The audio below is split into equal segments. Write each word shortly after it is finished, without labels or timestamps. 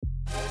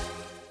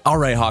All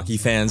right, hockey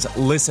fans,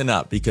 listen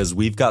up because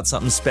we've got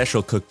something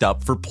special cooked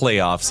up for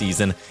playoff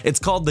season. It's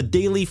called the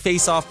Daily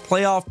Face-Off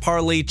Playoff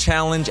Parlay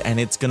Challenge, and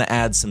it's going to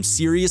add some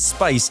serious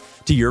spice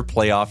to your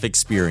playoff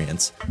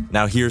experience.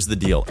 Now, here's the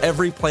deal.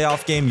 Every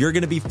playoff game, you're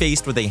going to be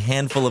faced with a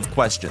handful of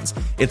questions.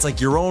 It's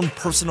like your own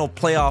personal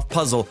playoff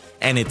puzzle,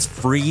 and it's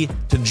free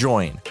to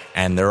join.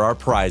 And there are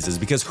prizes,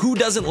 because who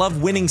doesn't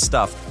love winning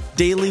stuff?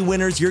 Daily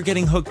winners, you're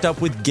getting hooked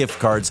up with gift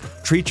cards.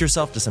 Treat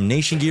yourself to some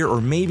Nation gear or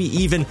maybe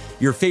even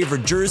your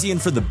favorite jersey.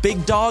 And for the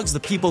big dogs, the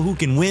people who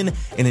can win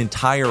an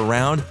entire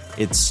round,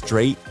 it's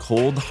straight,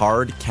 cold,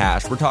 hard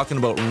cash. We're talking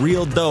about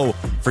real dough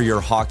for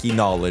your hockey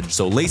knowledge.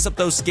 So lace up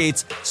those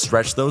skates,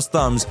 stretch those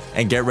thumbs,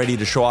 and get ready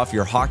to show off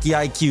your hockey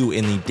IQ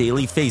in the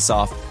Daily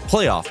Face-Off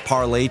Playoff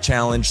Parlay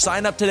Challenge.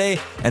 Sign up today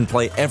and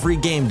play every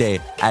game day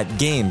at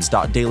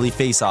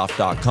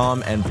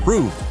games.dailyfaceoff.com and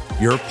prove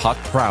your puck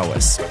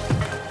prowess.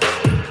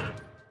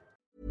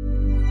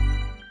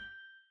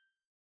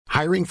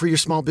 Hiring for your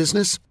small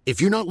business?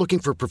 If you're not looking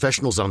for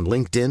professionals on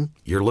LinkedIn,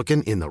 you're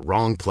looking in the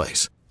wrong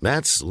place.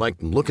 That's like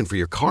looking for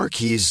your car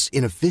keys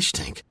in a fish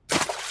tank.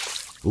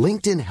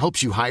 LinkedIn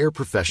helps you hire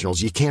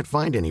professionals you can't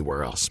find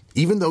anywhere else,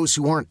 even those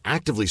who aren't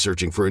actively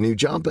searching for a new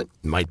job but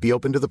might be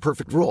open to the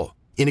perfect role.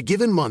 In a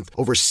given month,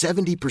 over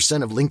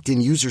 70% of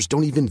LinkedIn users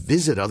don't even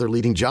visit other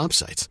leading job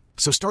sites.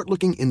 So start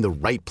looking in the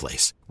right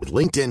place. With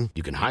LinkedIn,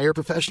 you can hire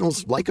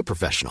professionals like a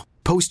professional.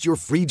 Post your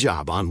free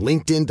job on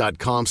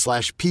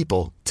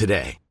linkedin.com/people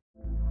today.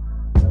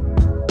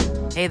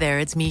 Hey there,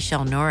 it's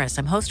Michelle Norris.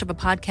 I'm host of a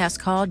podcast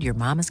called Your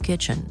Mama's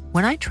Kitchen.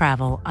 When I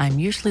travel, I'm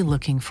usually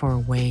looking for a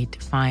way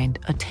to find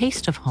a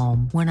taste of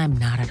home when I'm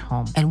not at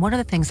home. And one of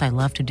the things I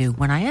love to do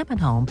when I am at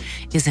home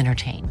is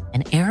entertain.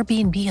 And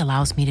Airbnb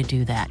allows me to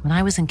do that. When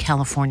I was in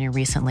California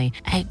recently,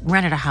 I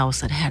rented a house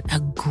that had a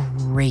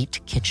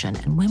great kitchen.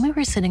 And when we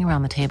were sitting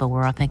around the table, we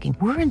were all thinking,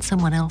 we're in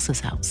someone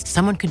else's house.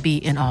 Someone could be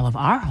in all of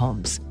our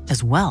homes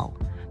as well.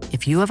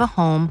 If you have a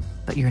home,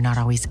 but you're not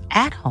always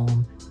at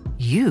home,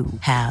 you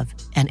have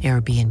an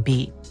Airbnb.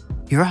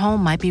 Your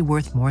home might be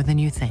worth more than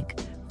you think.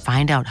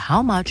 Find out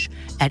how much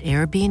at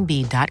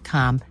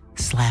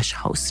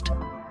airbnb.com/host.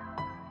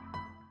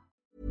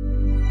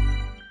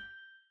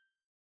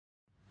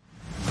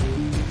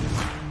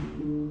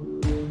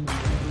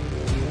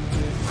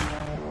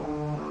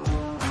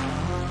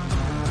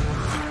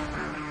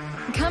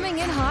 Coming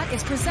in Hot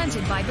is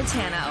presented by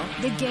Botano.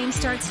 The game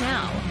starts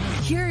now.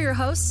 Here are your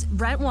hosts,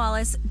 Brent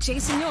Wallace,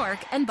 Jason York,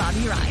 and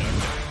Bobby Ryan.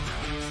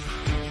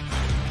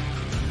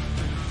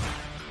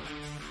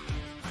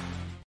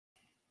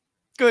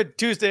 Good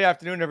Tuesday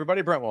afternoon,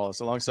 everybody. Brent Wallace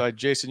alongside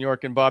Jason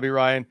York and Bobby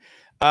Ryan.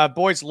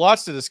 Boys,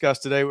 lots to discuss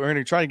today. We're going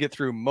to try to get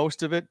through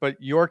most of it,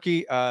 but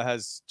Yorkie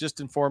has just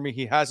informed me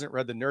he hasn't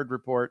read the Nerd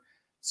Report,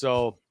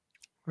 so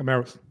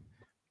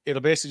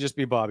it'll basically just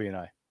be Bobby and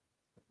I.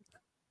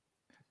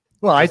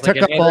 Well, I took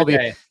up all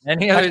the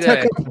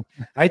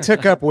I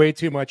took up way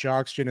too much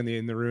oxygen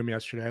in the room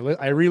yesterday.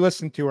 I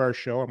re-listened to our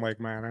show. I'm like,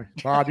 man,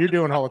 Bob, you're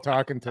doing all the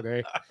talking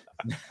today.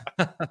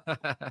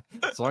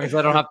 As long as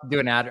I don't have to do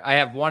an ad, I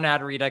have one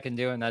ad read I can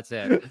do, and that's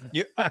it.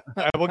 You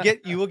will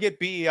get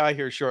BEI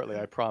here shortly,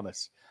 I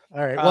promise.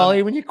 All right. Well,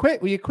 will you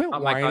quit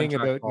whining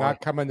about not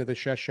coming to the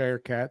Cheshire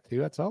Cat too?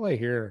 That's all I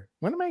hear.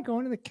 When am I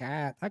going to the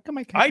Cat? How come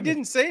I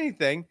didn't say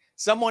anything.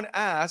 Someone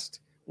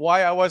asked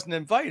why I wasn't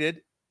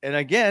invited, and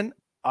again,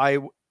 I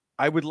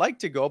would like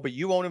to go, but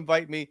you won't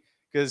invite me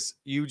because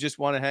you just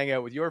want to hang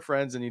out with your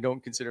friends and you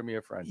don't consider me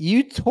a friend.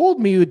 You told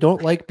me you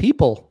don't like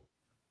people.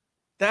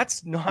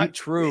 That's not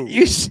true.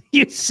 You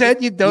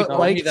said you don't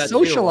like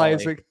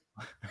socializing.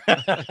 Like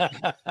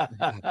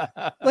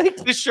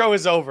this show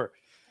is over.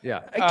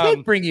 Yeah, I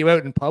can't bring you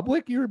out in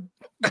public. You're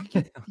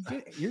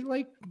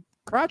like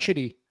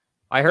crotchety.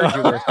 I heard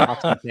you wear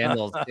socks and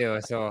sandals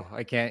too, so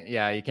I can't.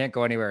 Yeah, you can't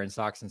go anywhere in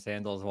socks and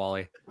sandals,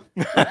 Wally.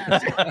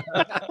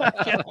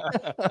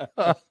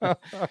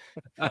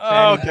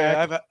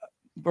 Okay,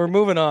 we're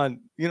moving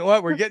on. You know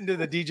what? We're getting to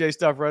the DJ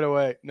stuff right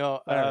away.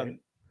 No, right.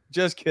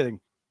 Just kidding.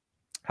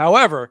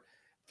 However,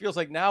 feels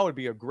like now would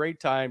be a great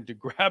time to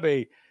grab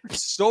a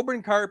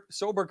sober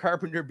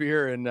Carpenter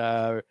beer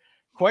and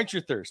quench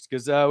your thirst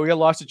because we got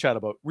lots to chat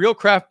about. Real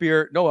craft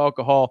beer, no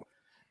alcohol.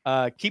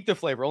 Keep the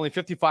flavor. Only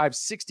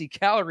 60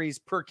 calories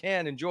per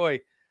can. Enjoy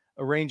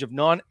a range of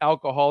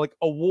non-alcoholic,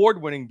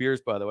 award-winning beers,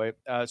 by the way.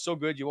 So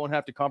good you won't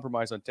have to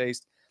compromise on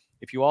taste.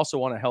 If you also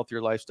want a healthier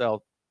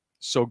lifestyle,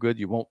 so good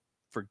you'll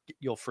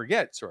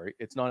forget,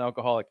 it's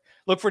non-alcoholic.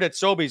 Look for it at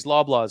Sobeys,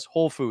 Loblaws,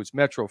 Whole Foods,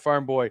 Metro,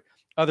 Farm Boy,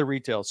 other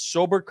retails.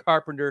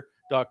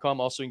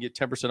 SoberCarpenter.com. Also, you can get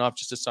 10% off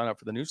just to sign up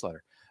for the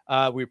newsletter.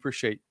 We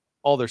appreciate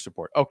all their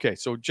support. Okay,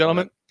 so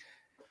gentlemen,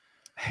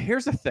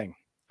 here's the thing.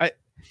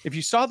 If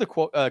you saw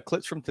the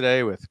clips from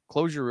today with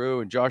Claude Giroux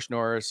and Josh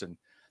Norris and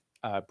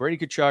Brady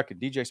Tkachuk and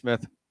DJ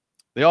Smith,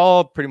 they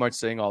all pretty much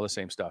saying all the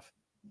same stuff,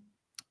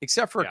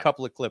 except for a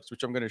couple of clips,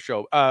 which I'm going to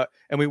show.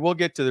 And we will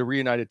get to the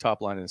Reunited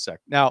top line in a sec.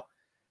 Now,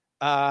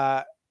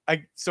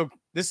 so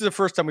this is the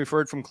first time we've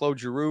heard from Claude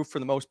Giroux for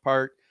the most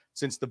part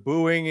since the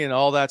booing and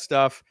all that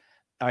stuff.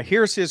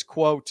 Here's his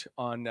quote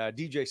on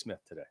DJ Smith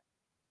today.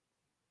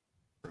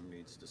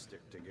 needs to stick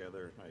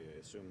together. I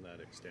assume that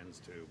extends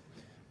to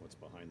what's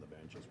behind the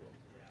bench as well.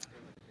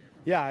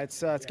 Yeah,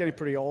 it's getting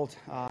pretty old.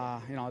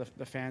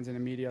 The fans and the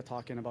media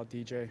talking about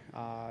DJ.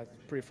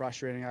 It's pretty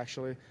frustrating,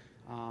 actually.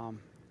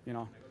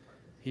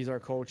 He's our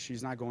coach.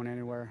 He's not going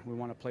anywhere. We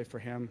want to play for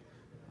him.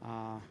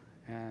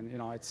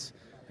 It's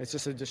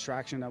just a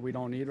distraction that we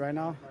don't need right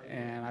now.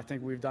 And I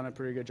think we've done a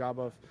pretty good job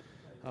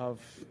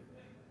of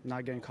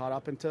not getting caught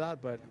up into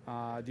that. But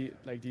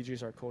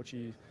DJ's our coach.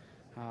 We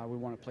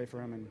want to play for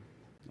him. And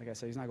like I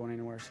said, he's not going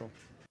anywhere. So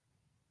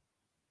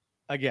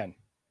again,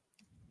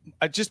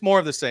 just more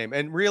of the same.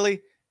 And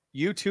really,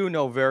 you two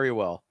know very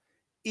well,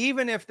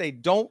 even if they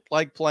don't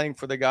like playing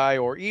for the guy,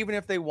 or even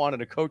if they wanted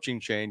a coaching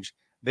change,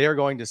 they are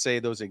going to say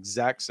those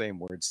exact same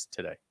words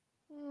today.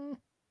 I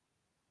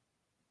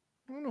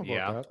don't know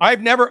about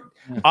that.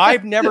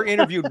 I've never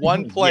interviewed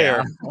one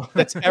player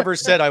that's ever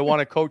said, I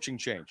want a coaching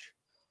change.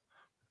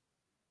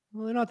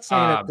 Well, they're not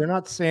saying it. They're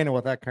not saying it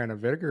with that kind of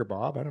vigor,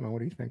 Bob. I don't know. What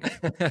do you think?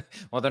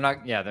 Well, they're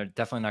not. Yeah, they're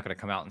definitely not going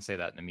to come out and say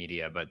that in the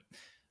media, but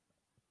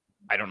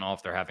I don't know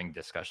if they're having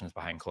discussions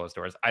behind closed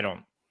doors. I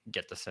don't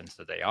get the sense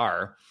that they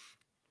are.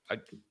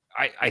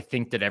 I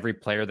think that every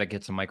player that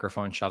gets a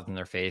microphone shoved in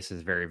their face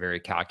is very,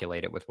 very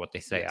calculated with what they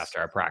say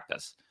after a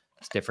practice.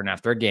 It's different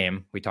after a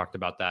game. We talked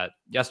about that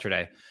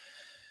yesterday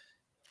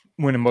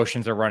when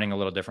emotions are running a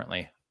little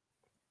differently.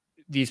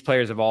 These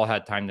players have all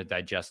had time to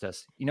digest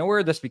this. You know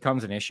where this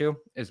becomes an issue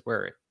is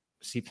where it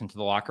seeps into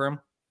the locker room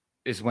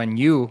is when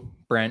you,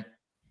 Brent,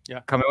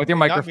 come in with your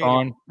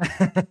microphone.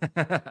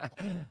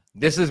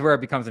 This is where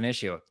it becomes an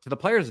issue. To the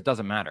players, it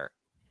doesn't matter.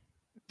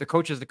 The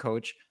coach is the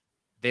coach.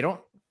 They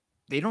don't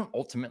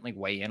ultimately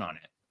weigh in on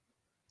it.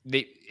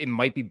 It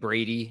might be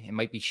Brady, it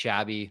might be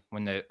Shabby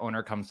when the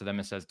owner comes to them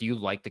and says, do you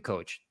like the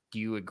coach? Do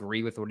you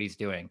agree with what he's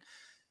doing?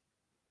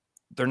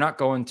 They're not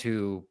going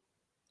to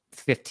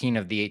 15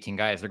 of the 18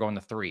 guys. They're going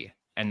to 3.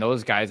 And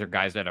those guys are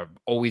guys that have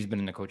always been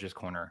in the coach's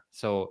corner.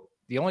 So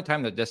the only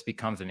time that this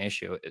becomes an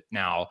issue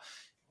now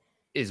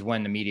is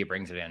when the media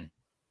brings it in.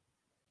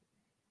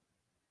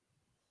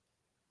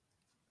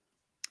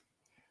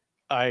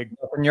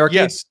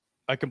 Yes,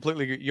 I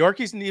completely agree.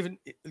 Yorkie's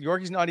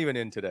not even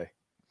in today.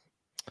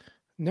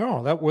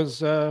 No, that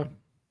was I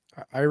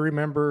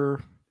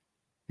remember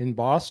in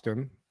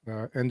Boston,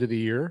 end of the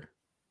year,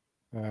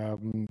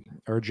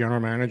 our general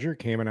manager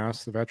came and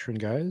asked the veteran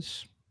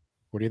guys,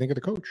 what do you think of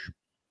the coach?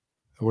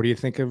 What do you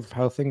think of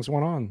how things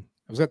went on?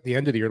 It was at the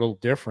end of the year, a little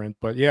different,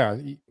 but yeah,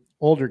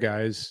 older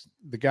guys,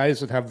 the guys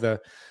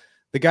that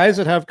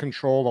have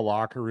control of the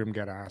locker room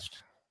get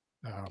asked.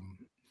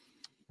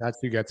 That's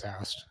who gets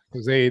asked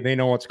because they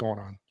know what's going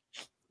on.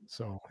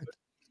 So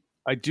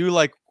I do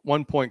like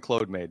one point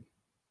Claude made,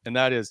 and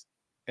that is,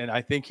 and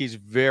I think he's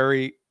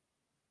very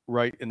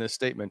right in this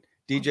statement.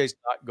 DJ's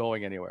not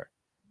going anywhere.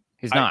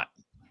 He's not.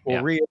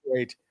 We'll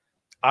reiterate.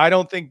 I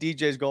don't think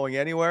DJ's going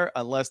anywhere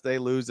unless they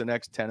lose the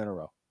next 10 in a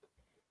row.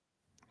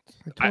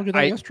 I told you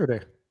that yesterday.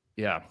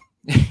 Yeah.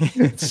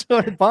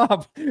 So did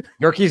Bob.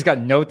 Yorkie's got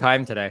no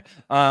time today.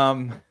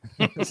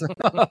 This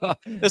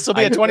will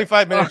be a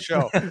 25-minute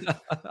show.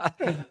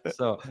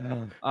 So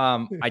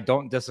I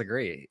don't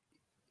disagree.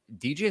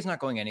 DJ is not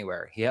going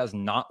anywhere. He has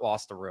not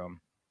lost the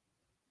room.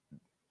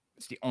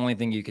 It's the only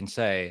thing you can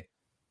say.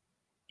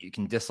 You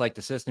can dislike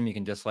the system. You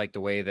can dislike the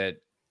way that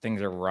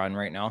things are run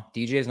right now.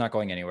 DJ is not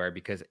going anywhere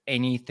because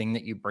anything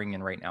that you bring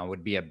in right now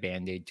would be a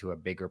Band-Aid to a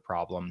bigger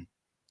problem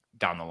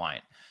down the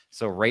line.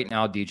 So right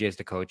now, DJ is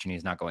the coach and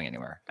he's not going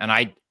anywhere. And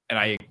I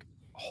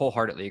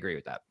wholeheartedly agree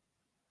with that.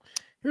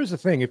 Here's the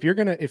thing. If you're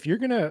gonna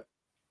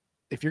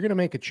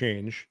make a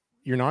change,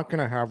 you're not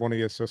gonna have one of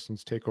the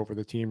assistants take over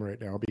the team right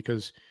now,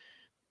 because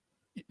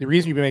the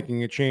reason you're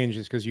making a change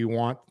is because you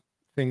want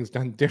things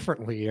done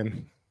differently,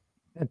 and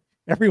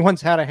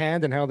everyone's had a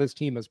hand in how this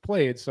team has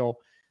played. So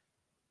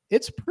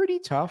it's pretty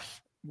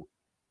tough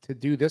to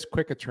do this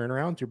quick a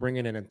turnaround to bring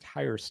in an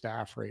entire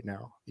staff right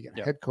now. You got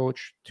a head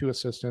coach, 2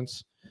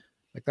 assistants.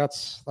 Like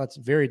that's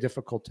very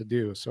difficult to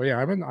do. So yeah,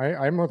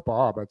 I'm with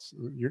Bob.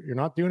 You're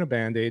not doing a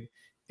Band-Aid.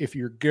 If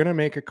you're gonna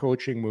make a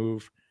coaching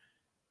move,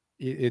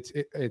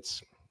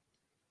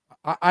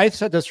 I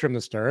said this from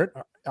the start.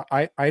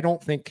 I know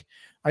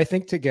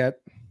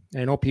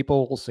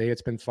people will say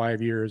it's been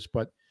 5 years,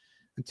 but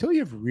until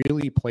you've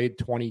really played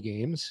 20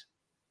 games,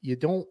 you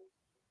don't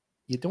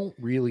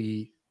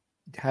really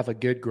have a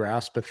good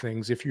grasp of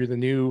things if you're the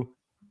new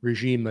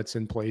regime that's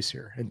in place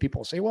here. And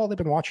people say, well, they've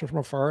been watching from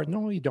afar.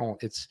 No, you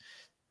don't. It's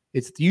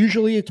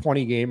usually a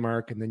 20 game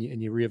mark, and then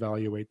you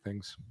reevaluate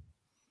things.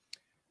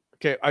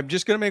 Okay, I'm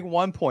just going to make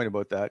one point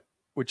about that,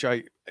 which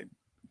I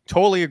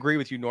totally agree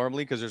with you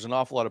normally, because there's an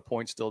awful lot of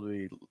points still to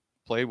be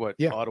played.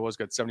 Ottawa's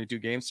got 72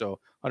 games, so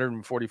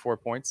 144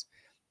 points.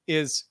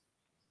 There's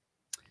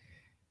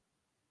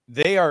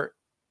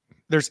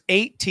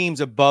 8 teams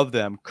above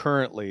them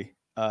currently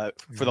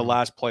for the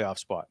last playoff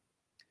spot.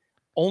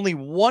 Only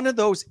one of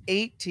those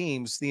 8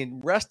 teams the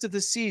rest of the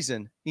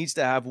season needs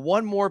to have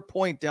one more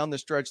point down the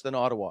stretch than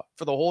Ottawa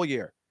for the whole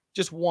year.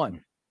 Just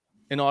one.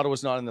 And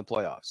Ottawa's not in the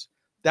playoffs.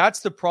 That's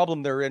the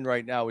problem they're in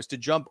right now, is to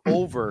jump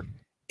over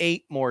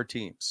 8 more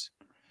teams.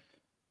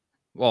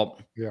 Well,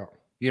 Yeah.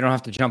 you don't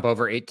have to jump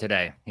over 8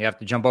 today. You have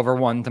to jump over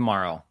 1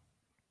 tomorrow.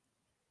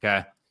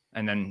 Okay.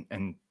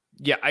 And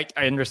yeah, I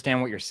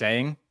understand what you're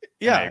saying.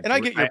 Yeah. And I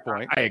get your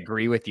point. I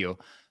agree with you.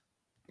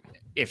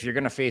 If you're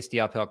going to face the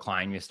uphill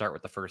climb, you start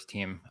with the first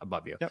team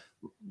above you. Yep.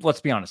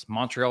 Let's be honest.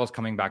 Montreal is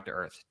coming back to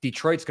earth.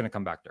 Detroit's going to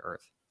come back to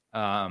earth.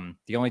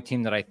 The only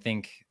team that I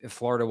think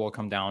Florida will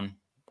come down,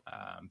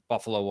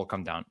 Buffalo will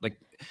come down. Like,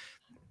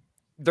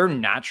 they're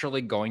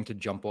naturally going to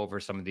jump over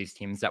some of these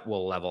teams that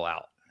will level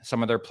out.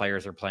 Some of their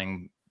players are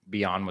playing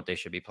beyond what they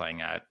should be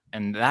playing at,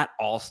 and that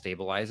all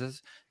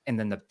stabilizes. And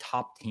then the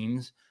top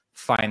teams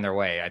find their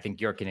way. I think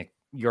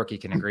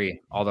Yorkie can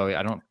agree,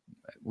 although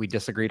we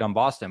disagreed on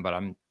Boston, but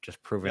I'm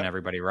just proving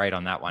everybody right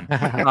on that one.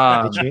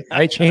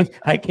 I changed.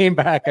 I came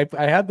back.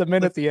 I had them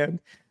in at the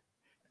end.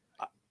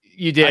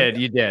 You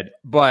did.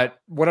 But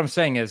what I'm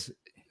saying is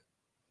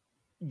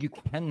you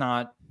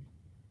cannot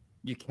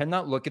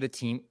look at a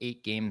team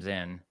 8 games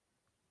in,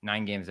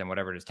 9 games in,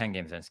 whatever it is, 10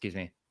 games in, excuse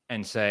me,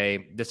 and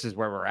say, this is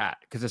where we're at.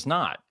 Because it's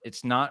not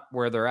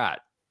where they're at.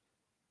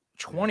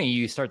 20,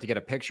 you start to get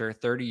a picture.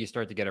 30, you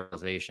start to get a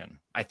realization,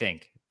 I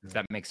think, if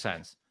that makes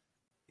sense.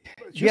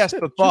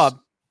 But Bob,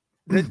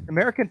 the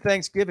American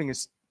Thanksgiving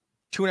is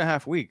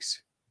 2.5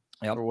 weeks.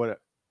 Yep. Or what,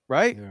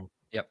 right? Yeah.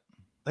 Yep.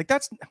 Like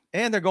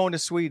and they're going to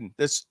Sweden.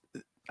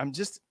 I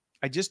just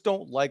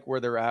don't like where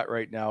they're at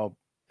right now.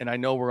 And I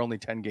know we're only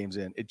 10 games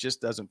in. It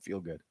just doesn't feel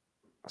good.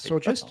 So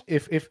just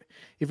if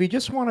you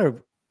just want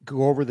to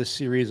go over the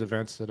series of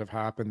events that have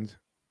happened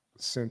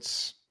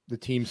since the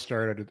team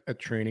started at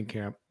training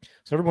camp.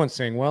 So everyone's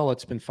saying, well,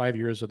 it's been 5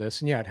 years of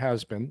this. And yeah, it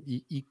has been.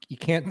 You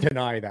can't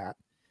deny that.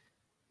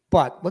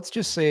 But let's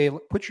just say,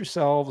 put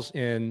yourselves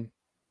in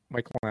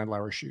Michael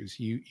Landauer's shoes.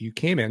 You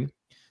came in.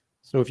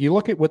 So if you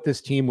look at what this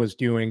team was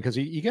doing, because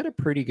you get a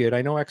pretty good,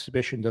 I know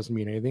exhibition doesn't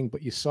mean anything,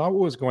 but you saw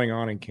what was going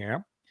on in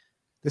camp.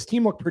 This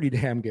team looked pretty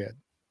damn good.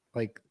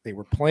 Like, they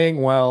were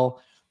playing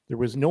well. There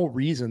was no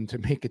reason to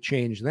make a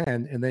change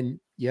then. And then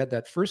you had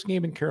that first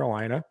game in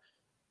Carolina,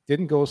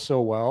 didn't go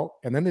so well.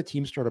 And then the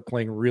team started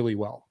playing really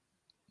well.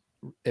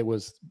 It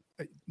was,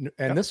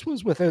 and this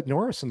was without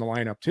Norris in the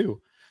lineup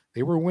too.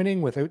 They were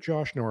winning without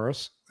Josh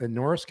Norris, and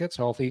Norris gets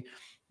healthy.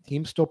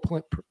 Team's still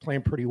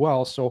playing pretty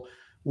well. So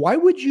why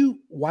would you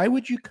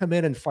come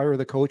in and fire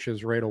the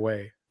coaches right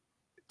away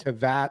to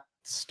that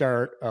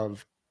start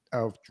of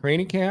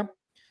training camp?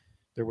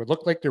 There would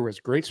look like there was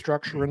great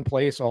structure in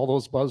place, all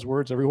those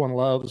buzzwords everyone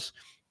loves.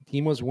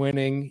 Team was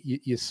winning.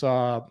 You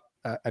saw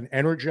an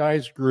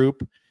energized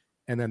group,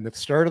 and then the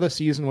start of the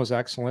season was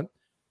excellent.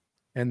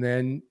 And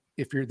then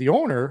if you're the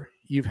owner,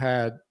 you've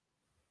had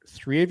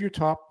 3 of your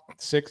top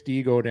 6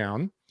 D go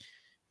down.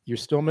 You're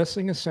still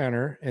missing a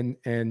center, and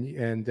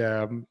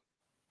Shabbat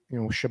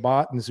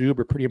and Zub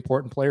are pretty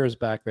important players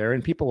back there.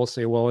 And people will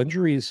say, well,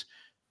 injuries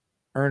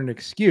aren't an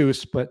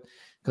excuse, but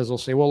because they'll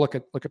say, well, look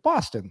at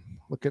Boston,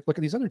 look at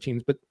these other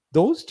teams. But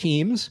those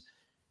teams,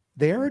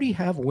 they already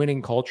have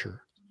winning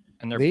culture,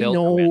 and they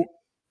know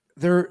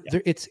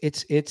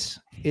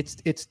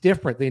it's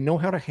different. They know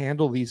how to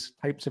handle these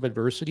types of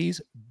adversities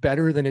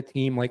better than a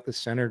team like the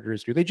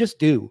Senators do. They just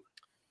do.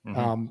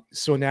 Mm-hmm.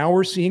 So now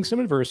we're seeing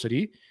some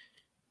adversity,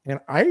 and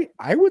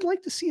I would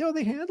like to see how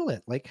they handle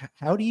it. Like,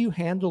 how do you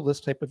handle this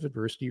type of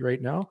adversity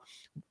right now?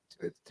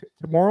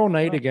 Tomorrow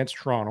night against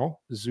Toronto,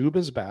 Zub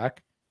is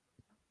back.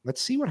 Let's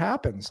see what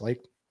happens.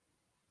 Like,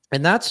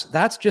 and that's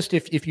just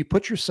if you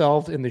put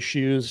yourself in the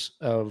shoes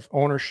of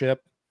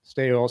ownership,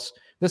 Staios,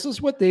 this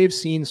is what they've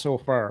seen so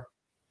far.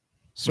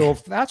 So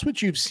if that's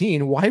what you've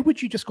seen, why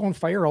would you just go and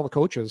fire all the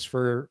coaches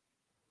for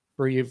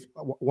you've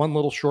one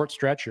little short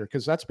stretch here?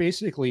 Because that's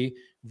basically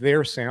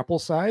their sample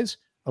size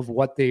of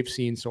what they've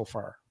seen so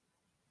far.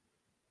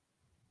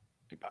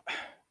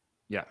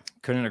 Yeah,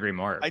 couldn't agree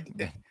more. I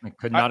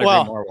could not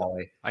agree more,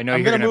 Wally. I know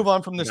I'm going to move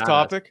on from this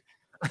topic.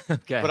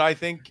 Okay. But I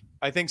think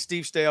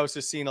Steve Staios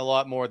has seen a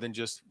lot more than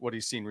just what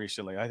he's seen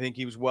recently. I think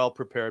he was well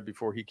prepared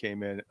before he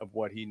came in of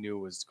what he knew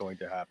was going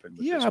to happen.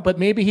 Yeah, but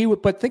maybe he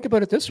would. But think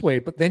about it this way.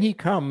 But then he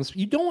comes.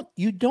 You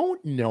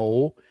don't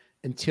know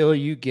until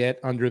you get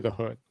under the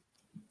hood.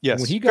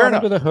 Yes. When he got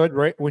under the hood,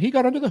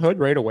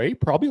 right away, he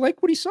probably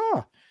liked what he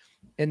saw,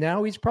 and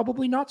now he's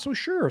probably not so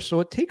sure. So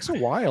it takes a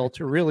while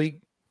to really,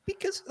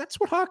 because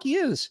that's what hockey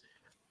is.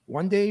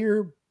 One day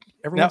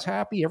everyone's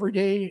happy. Every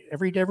day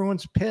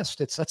everyone's pissed.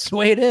 That's the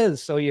way it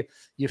is. So you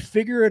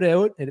figure it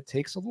out, and it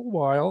takes a little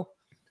while,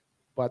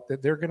 but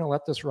they're going to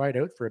let this ride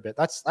out for a bit.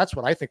 That's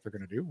what I think they're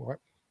going to do. What?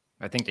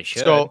 I think they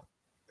should. So,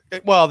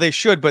 well, they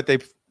should, but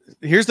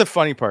here's the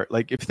funny part.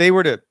 Like, if they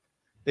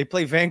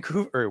play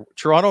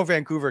Toronto,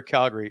 Vancouver,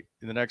 Calgary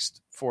in the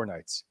next 4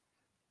 nights.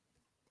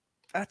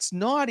 That's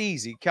not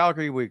easy.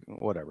 Calgary,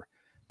 whatever.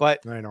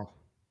 But I know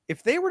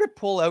if they were to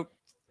pull out,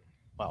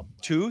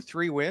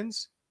 2-3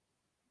 wins,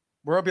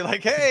 we'll be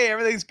like, hey,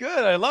 everything's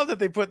good. I love that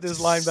they put this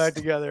line back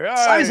together.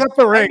 Size up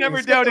the ring. I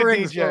never doubted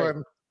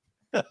DJ.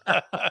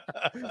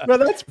 But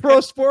that's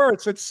pro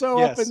sports. It's so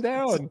up and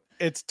down.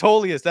 It's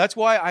totally is. That's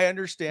why I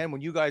understand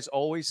when you guys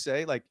always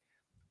say, like,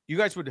 you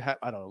guys would have,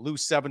 I don't know,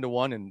 lose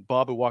 7-1, and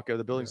Bob would walk out of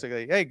the building and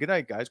say, hey, good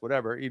night, guys,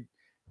 whatever.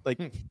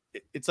 like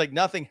it's like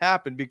nothing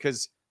happened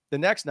because the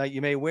next night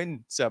you may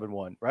win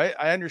 7-1, right?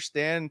 I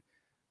understand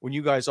when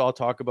you guys all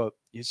talk about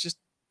you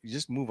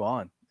just move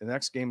on. The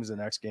next game is the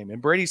next game.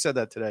 And Brady said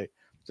that today.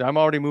 So I'm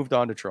already moved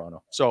on to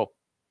Toronto. So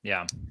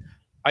yeah,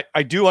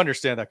 I do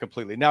understand that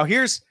completely. Now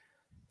here's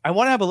a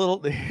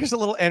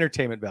little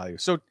entertainment value.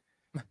 So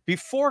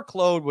before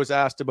Claude was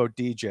asked about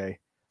DJ,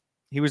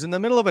 he was in the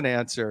middle of an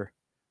answer.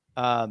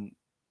 And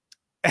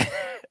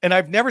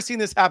I've never seen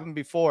this happen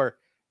before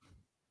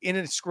in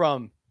a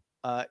scrum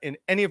in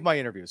any of my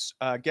interviews.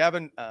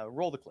 Gavin,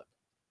 roll the clip.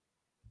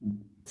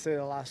 I'd say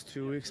the last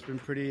 2 weeks been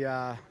pretty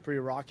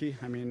rocky.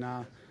 I mean,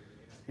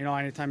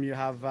 anytime you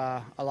have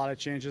a lot of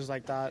changes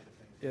like that,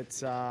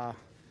 it's hard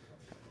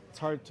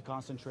to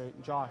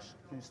concentrate. Josh,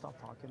 can you stop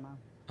talking, man?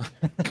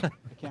 I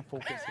can't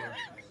focus here.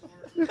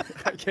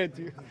 I can't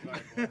do.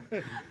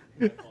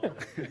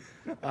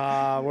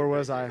 Where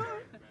was I?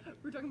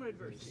 We're talking about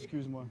adversity.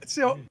 Excuse me.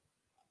 So,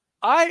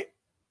 I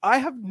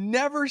have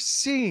never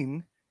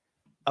seen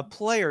a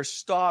player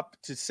stop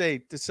to say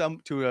to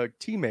a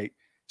teammate,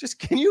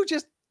 can you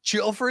just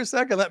chill for a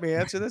second? Let me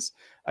answer this.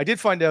 I did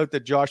find out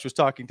that Josh was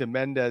talking to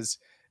Mendez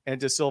and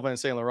to Sylvain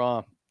Saint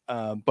Laurent,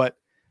 but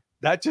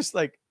that just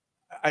like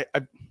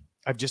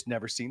I've just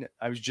never seen it.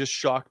 I was just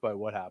shocked by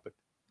what happened.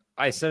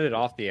 I said it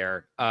off the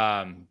air.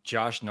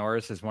 Josh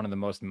Norris is one of the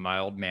most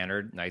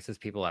mild-mannered, nicest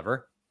people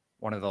ever.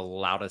 One of the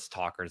loudest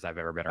talkers I've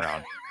ever been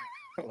around.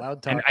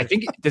 Loud talker. And I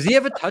think, does he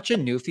have a touch of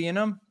Newfie in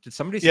him? Did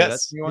somebody say that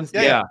to me once?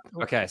 Yeah.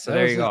 Okay, so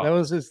there you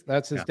go.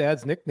 That's his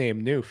dad's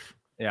nickname, Noof.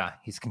 Yeah,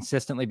 he's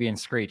consistently being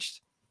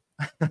screeched.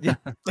 It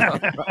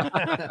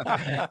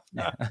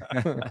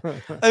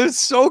was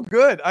so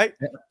good.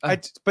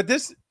 But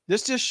this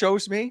just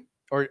shows me,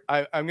 or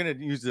I'm going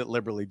to use it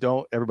liberally.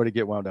 Don't everybody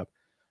get wound up.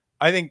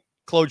 I think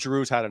Claude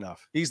Giroux's had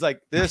enough. He's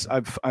like this.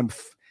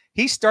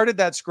 He started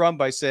that scrum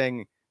by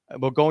saying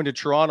about going to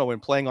Toronto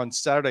and playing on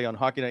Saturday on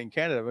Hockey Night in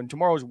Canada, and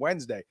tomorrow's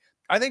Wednesday.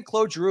 I think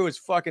Claude Giroux has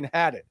fucking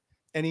had it,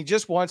 and he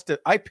just wants to.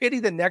 I pity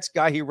the next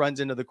guy he runs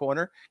into the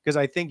corner because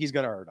I think he's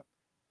going to hurt him.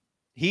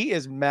 He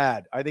is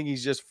mad. I think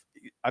he's just.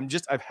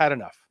 I've had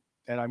enough,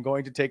 and I'm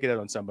going to take it out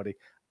on somebody.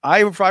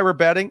 If I were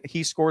betting,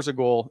 he scores a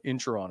goal in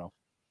Toronto.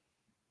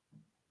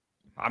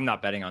 I'm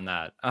not betting on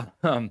that.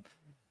 I'm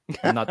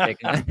not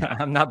taking.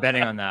 I'm not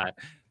betting on that.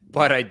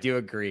 But I do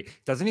agree.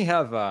 Doesn't he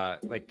have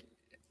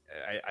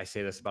I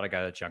say this about a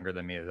guy that's younger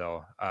than me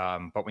though.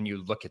 But when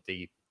you look at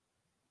the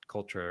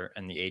culture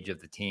and the age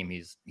of the team,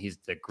 he's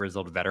the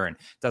grizzled veteran.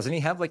 Doesn't he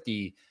have like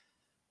the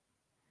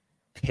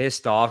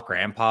pissed off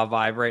grandpa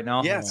vibe right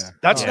now? Yes,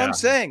 that's what I'm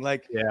saying.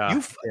 Like,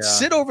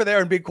 sit over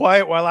there and be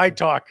quiet while I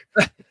talk.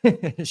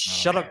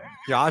 Shut up,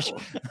 Josh.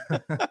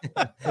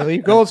 Well, he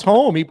goes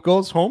home. He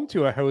goes home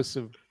to a house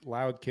of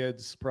loud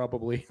kids,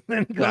 probably.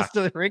 Then he goes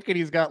to the rink and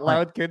he's got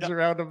loud kids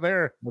around him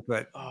there.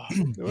 But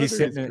he's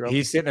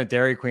sitting at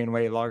Dairy Queen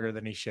way longer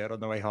than he should on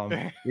the way home.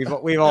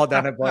 We've all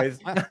done it, boys.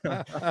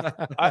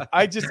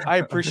 I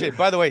appreciate.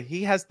 By the way,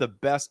 he has the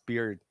best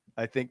beard.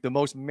 I think the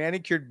most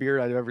manicured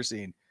beard I've ever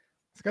seen.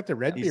 He's got the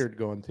red beard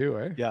going too,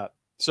 eh? Yeah.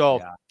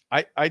 So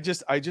I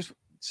just a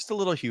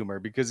little humor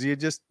because you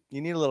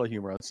need a little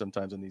humor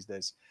sometimes in these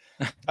days.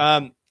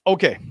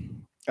 Okay.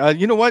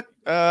 You know what,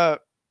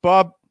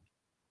 Bob?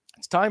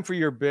 It's time for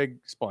your big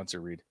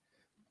sponsor read.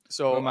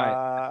 So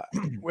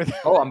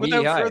without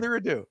further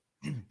ado,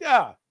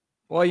 yeah.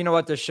 Well, you know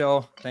what? This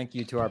show. Thank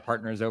you to our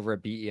partners over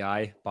at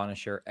BEI,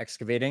 Bonnechere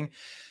Excavating,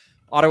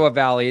 Ottawa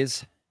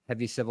Valley's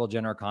heavy civil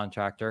general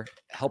contractor,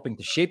 helping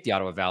to shape the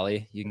Ottawa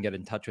Valley. You can get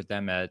in touch with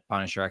them at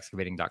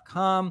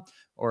BonnechereExcavating.com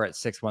or at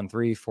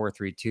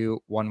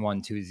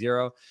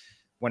 613-432-1120.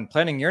 When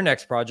planning your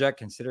next project,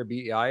 consider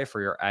BEI for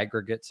your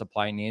aggregate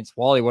supply needs.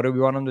 Wally, what do we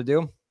want them to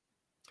do?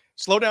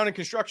 Slow down in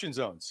construction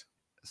zones.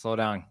 Slow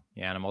down,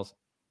 you animals.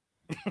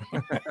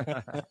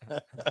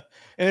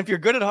 And if you're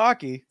good at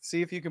hockey,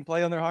 see if you can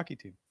play on their hockey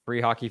team. Free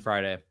Hockey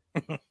Friday.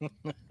 All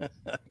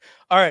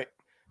right.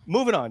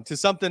 Moving on to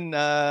something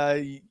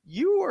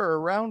you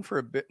were around for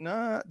a bit.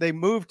 Nah, they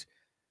moved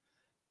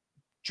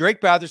Drake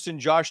Batherson,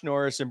 Josh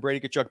Norris, and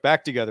Brady Tkachuk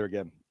back together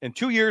again. And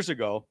 2 years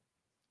ago,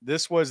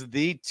 this was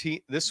the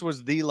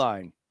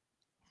line.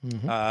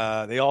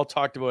 Mm-hmm. They all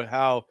talked about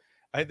how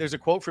there's a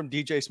quote from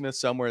DJ Smith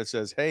somewhere that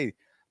says, "Hey,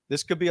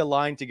 this could be a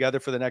line together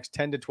for the next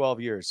 10 to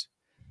 12 years."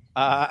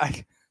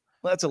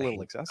 That's a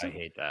little excessive. I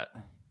hate that.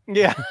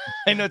 Yeah,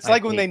 I know. It's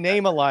like when they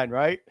name a line,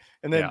 right?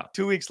 And then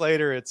 2 weeks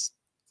later, it's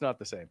not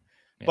the same.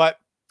 Yeah. But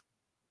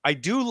I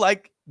do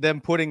like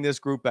them putting this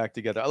group back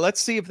together. Let's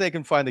see if they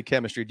can find the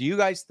chemistry. Do you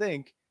guys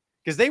think?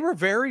 Because they were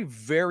very,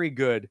 very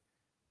good.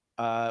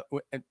 And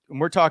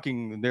we're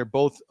talking,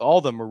 all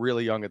of them were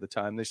really young at the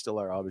time. They still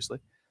are, obviously.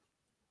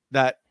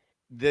 That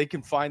they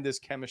can find this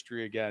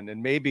chemistry again,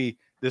 and maybe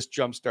this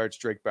jumpstarts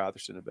Drake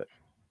Batherson a bit.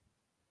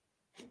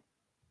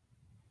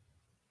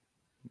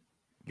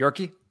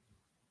 Yorkie?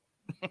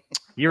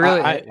 You really?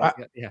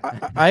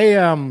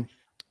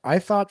 I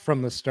thought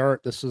from the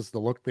start this is the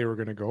look they were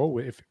going to go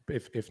if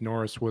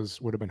Norris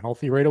would have been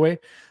healthy right away.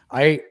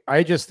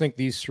 I just think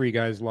these three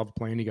guys love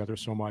playing together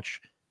so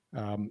much.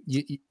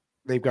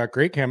 they've got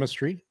great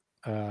chemistry.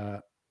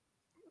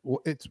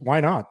 It's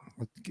why not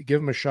give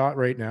them a shot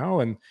right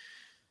now? And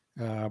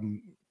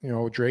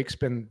Drake's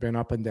been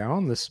up and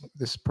down. This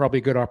is probably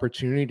a good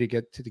opportunity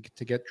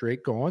to get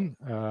Drake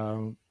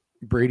going.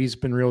 Brady's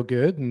been real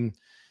good, and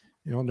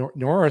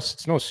Norris.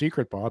 It's no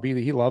secret,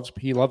 Bobby. He loves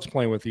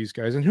playing with these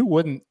guys. And who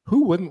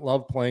wouldn't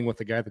love playing with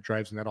the guy that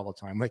drives the net all the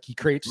time? Like he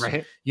creates,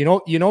 right.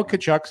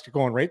 Kachuk's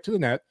going right to the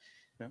net,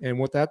 yeah. And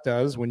what that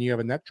does when you have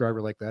a net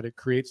driver like that, it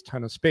creates a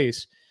ton of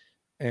space.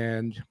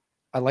 And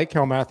I like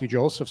how Matthew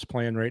Joseph's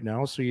playing right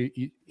now. So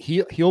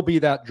he'll be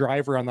that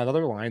driver on that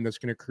other line that's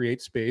going to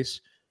create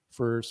space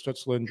for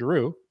Stützle and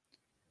Giroux.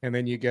 And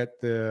then you get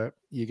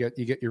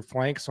your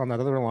flanks on that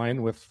other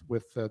line with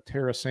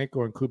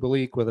Tarasenko and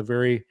Kubalik with a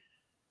very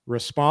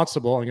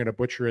responsible, I'm going to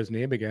butcher his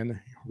name again,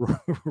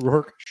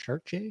 Rourke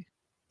Chartier.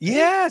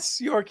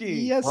 Yes,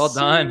 Yorkie. Yes, well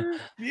done. sir.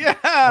 Yeah,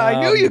 I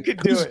knew you could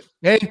do it.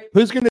 Hey,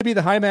 who's going to be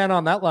the high man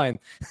on that line?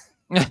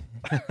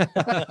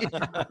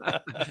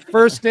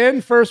 First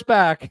in, first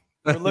back.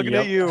 We're looking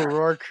at you,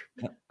 Rourke.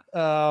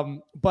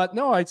 But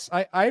no,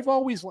 I've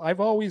always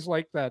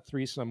liked that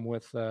threesome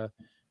with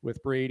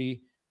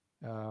Brady,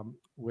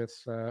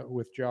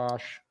 with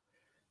Josh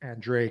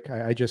and Drake.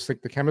 I just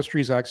think the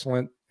chemistry is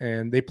excellent,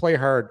 and they play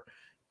hard.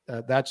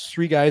 That's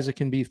three guys that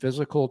can be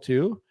physical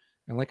too.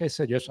 And like I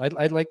said, yes,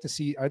 I'd like to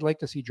see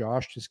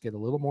Josh just get a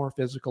little more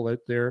physical out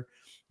there.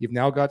 You've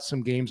now got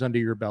some games under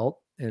your belt,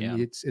 and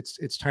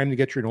it's time to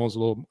get your nose a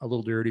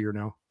little dirtier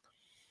now.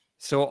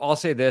 So I'll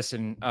say this,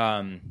 and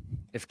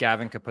if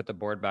Gavin could put the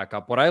board back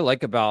up, what I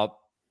like about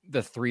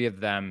the three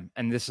of them,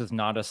 and this is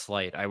not a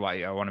slight, I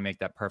want to make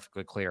that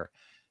perfectly clear.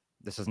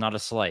 This is not a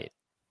slight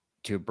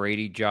to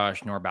Brady,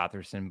 Josh, nor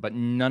Batherson, but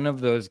none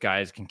of those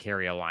guys can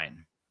carry a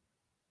line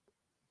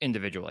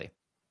individually.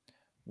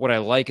 What I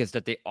like is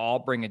that they all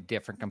bring a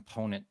different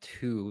component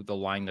to the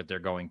line that they're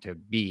going to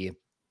be,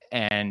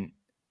 and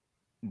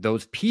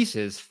those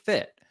pieces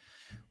fit.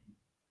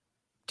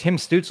 Tim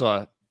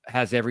Stützle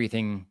has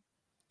everything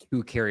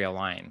to carry a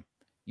line.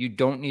 You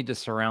don't need to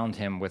surround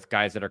him with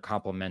guys that are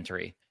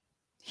complementary.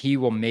 He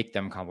will make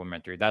them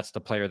complementary. That's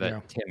the player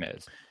that Tim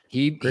is.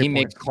 He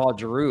makes Claude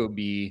Giroux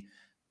be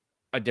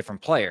a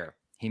different player.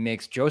 He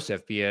makes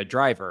Joseph be a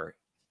driver.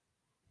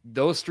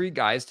 Those three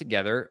guys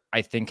together,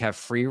 I think, have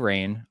free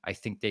reign. I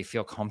think they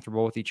feel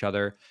comfortable with each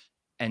other,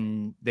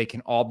 and they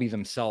can all be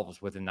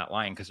themselves within that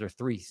line because they're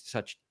three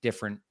such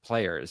different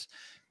players.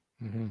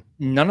 Mm-hmm.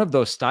 None of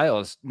those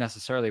styles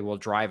necessarily will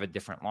drive a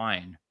different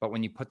line, but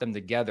when you put them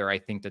together, I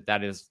think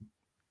that is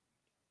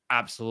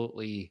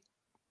absolutely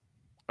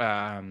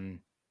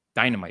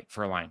dynamite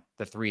for a line.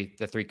 The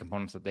three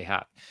components that they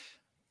have,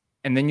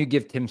 and then you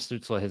give Tim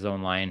Stützle his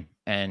own line,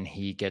 and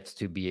he gets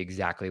to be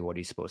exactly what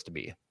he's supposed to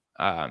be.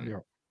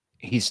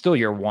 He's still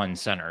your one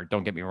center.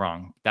 Don't get me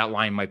wrong. That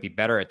line might be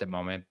better at the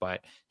moment,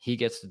 but he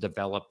gets to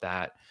develop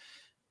that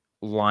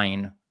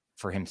line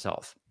for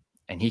himself,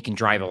 and he can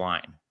drive a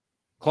line.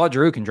 Claude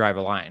Giroux can drive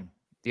a line.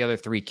 The other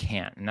three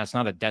can't, and that's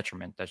not a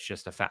detriment. That's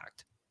just a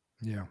fact.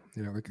 Yeah.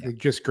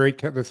 Just great.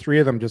 The three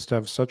of them just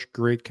have such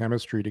great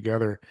chemistry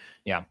together.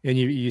 Yeah, and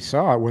you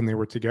saw it when they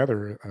were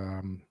together.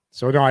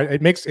 So no,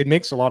 it makes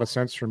a lot of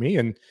sense for me,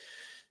 and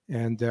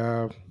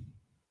no,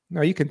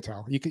 you can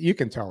tell. You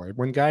can tell it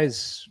when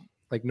guys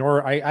like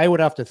Norris. I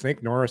would have to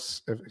think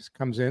Norris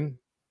comes in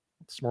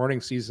this morning,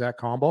 sees that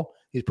combo,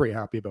 he's pretty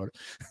happy about it.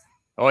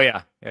 Oh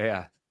yeah.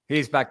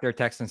 He's back there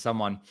texting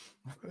someone.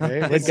 Hey,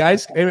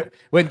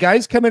 when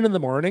guys come in the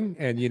morning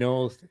and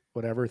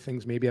whatever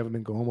things maybe haven't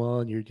been going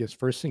well, and you're just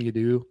first thing you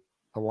do,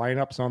 a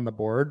lineup's on the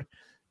board,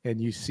 and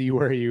you see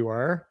where you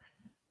are.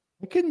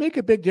 It can make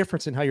a big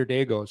difference in how your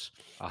day goes.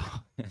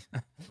 Oh.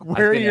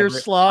 Where you're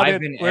slotted.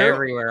 I've been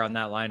everywhere on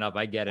that lineup.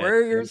 I get it.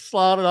 Where you're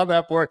slotted on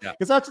that board.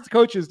 Because that's what the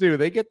coaches do.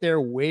 They get there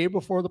way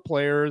before the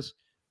players.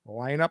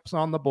 Lineups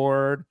on the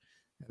board.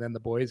 And then the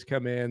boys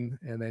come in,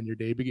 and then your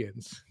day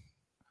begins.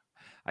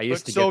 I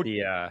used to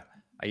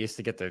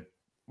get the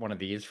one of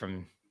these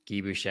from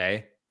Guy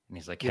Boucher. And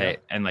he's like, hey,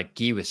 and like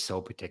Guy was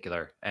so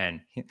particular. And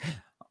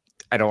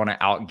I don't want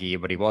to out Guy,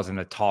 but he wasn't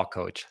a tall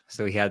coach.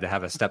 So he had to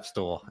have a step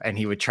stool, and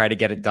he would try to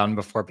get it done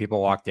before people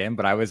walked in.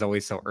 But I was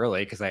always so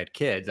early because I had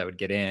kids. I would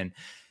get in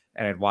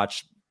and I'd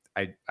watch.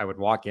 I would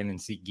walk in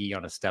and see Guy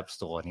on a step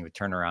stool, and he would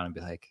turn around and be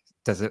like,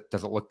 does it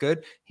look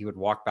good? He would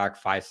walk back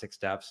 5-6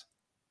 steps,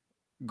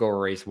 go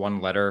erase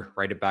one letter,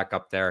 write it back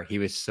up there. He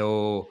was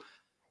so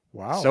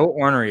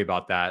ornery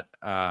about that.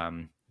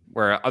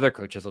 Where other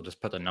coaches will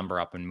just put the number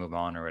up and move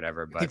on or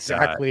whatever. But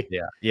exactly.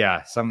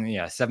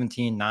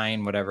 17,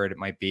 9, whatever it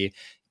might be.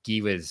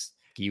 Guy was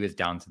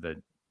down to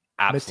the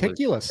absolute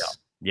meticulous. Detail.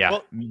 Yeah.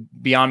 Well,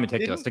 beyond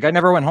meticulous. The guy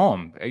never went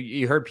home.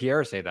 You heard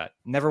Pierre say that.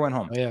 Never went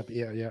home.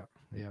 Yeah.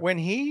 When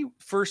he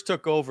first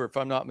took over, if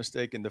I'm not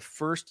mistaken, the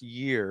first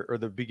year or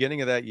the beginning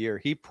of that year,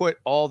 he put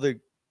all the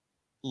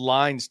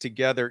lines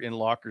together in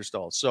locker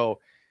stalls. So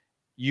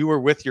you were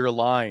with your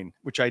line,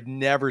 which I'd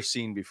never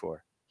seen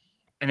before.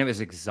 And it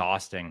was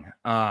exhausting.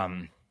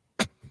 It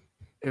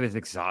was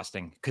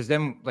exhausting because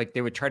then like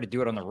they would try to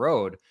do it on the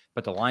road,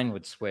 but the line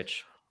would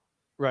switch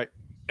Right.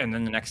 And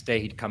then the next day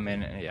he'd come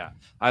in and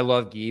I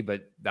love Guy,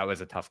 but that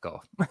was a tough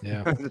go.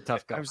 Yeah. It was a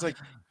tough go. I was like,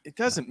 it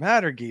doesn't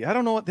matter, Guy. I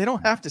don't know. They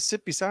don't have to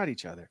sit beside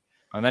each other.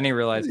 And then he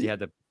realized he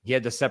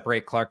had to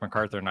separate Clark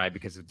MacArthur and I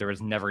because there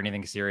was never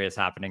anything serious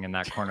happening in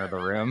that corner of the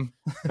room.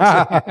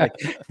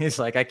 He's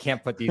like, I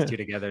can't put these two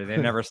together. They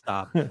never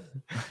stop.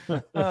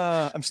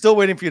 I'm still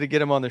waiting for you to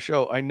get him on the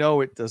show. I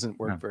know it doesn't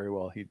work very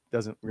well. He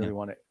doesn't really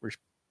want to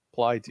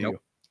reply to you.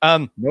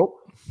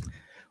 Nope.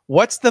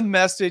 What's the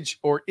message,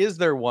 or is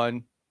there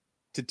one,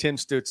 to Tim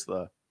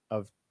Stützle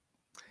of,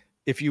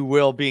 if you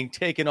will, being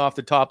taken off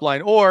the top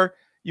line? Or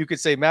you could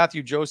say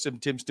Matthew Joseph,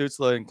 Tim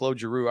Stützle, and Claude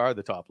Giroux are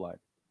the top line.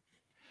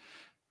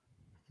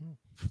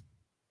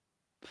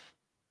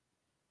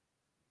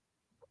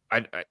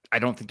 I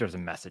don't think there's a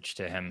message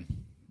to him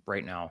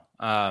right now.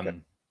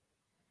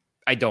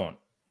 I don't.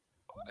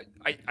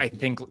 I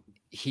think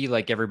he,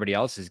 like everybody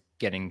else, is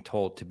getting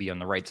told to be on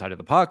the right side of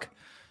the puck.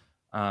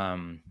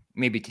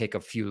 Maybe take a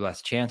few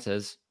less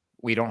chances.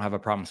 We don't have a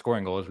problem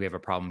scoring goals. We have a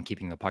problem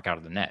keeping the puck out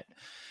of the net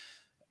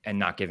and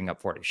not giving up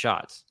 40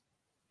 shots.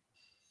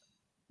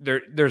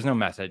 There's no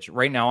message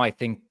right now. I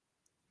think,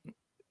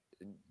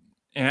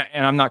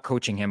 and I'm not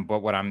coaching him, but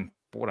what I'm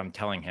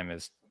telling him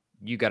is,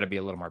 you got to be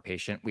a little more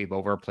patient. We've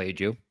overplayed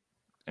you,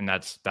 and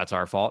that's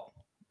our fault.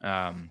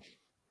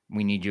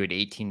 We need you at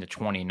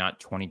 18-20, not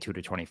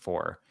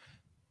 22-24.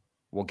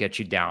 We'll get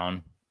you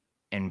down,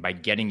 and by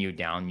getting you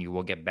down, you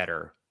will get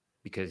better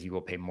because you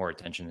will pay more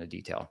attention to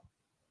detail.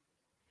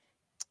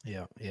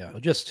 Yeah.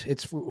 Just,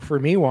 it's for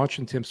me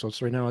watching Tim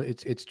Stützle right now.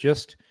 It's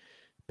just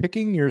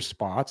picking your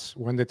spots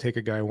when to take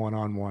a guy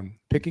one-on-one,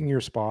 picking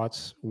your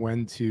spots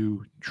when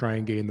to try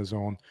and gain the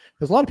zone.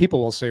 Because a lot of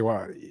people will say,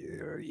 well,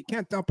 you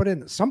can't dump it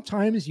in.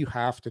 Sometimes you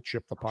have to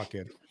chip the puck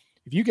in.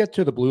 If you get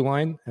to the blue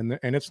line and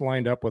it's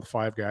lined up with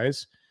 5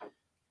 guys,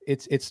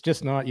 it's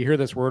just not, you hear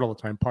this word all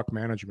the time, puck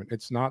management.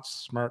 It's not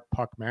smart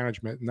puck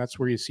management. And that's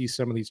where you see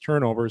some of these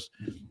turnovers,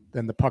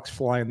 then the puck's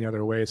flying the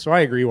other way. So I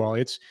agree,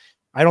 Wally.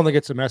 I don't think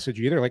it's a message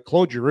either. Like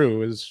Claude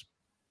Giroux is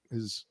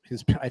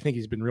I think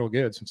he's been real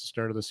good since the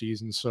start of the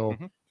season. So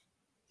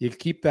you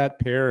keep that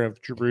pair of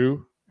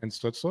Giroux and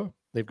Stützle.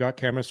 They've got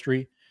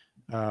chemistry.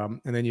 And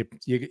then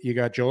you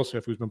got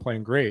Joseph, who's been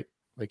playing great.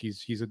 Like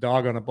he's a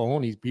dog on a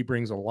bone. He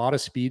brings a lot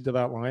of speed to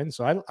that line.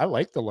 So I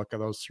like the look of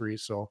those 3.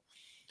 So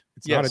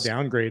it's not a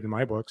downgrade in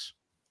my books.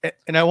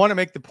 And I want to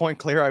make the point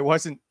clear. I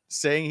wasn't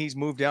saying he's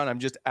moved down. I'm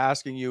just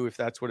asking you if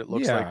that's what it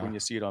looks like when you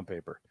see it on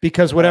paper.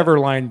 Because whatever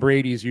line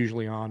Brady's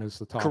usually on is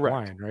the top correct.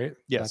 line, right?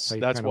 Yes,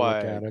 that's why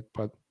look at it.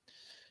 But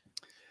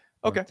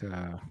okay.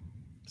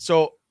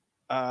 So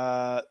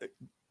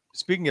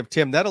speaking of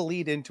Tim, that'll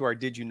lead into our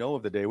Did You Know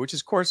of the day, which is,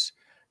 of course,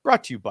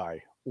 brought to you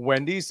by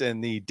Wendy's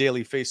and the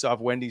Daily Faceoff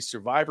Wendy's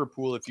Survivor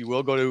Pool. If you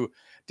will, go to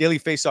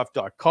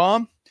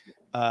dailyfaceoff.com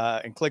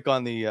and click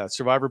on the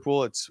Survivor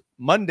Pool. It's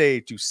Monday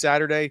to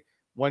Saturday,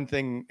 one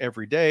thing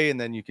every day, and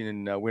then you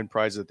can win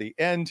prizes at the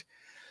end.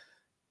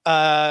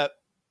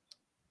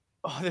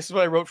 This is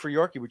what I wrote for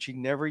Yorkie, which he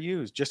never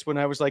used. Just when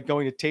I was like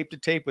going to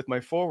tape with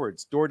my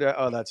forwards. DoorDash.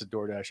 Oh, that's a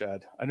DoorDash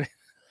ad. I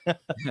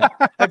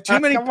have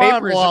too many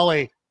papers. On,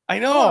 Wally. I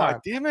know.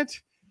 Damn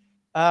it.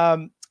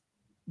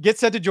 Get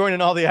set to join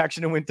in all the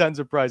action and win tons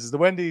of prizes. The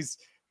Wendy's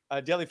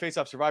Daily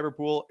Faceoff Survivor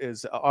Pool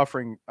is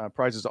offering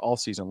prizes all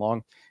season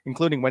long,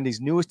 including Wendy's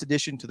newest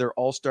addition to their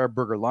All-Star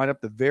Burger lineup,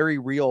 the Very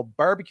Real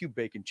Barbecue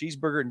Bacon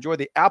Cheeseburger. Enjoy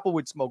the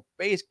Applewood Smoked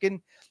Bacon,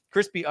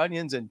 crispy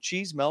onions, and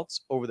cheese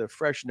melts over the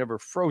fresh, never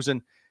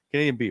frozen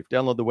Canadian beef.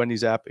 Download the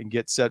Wendy's app and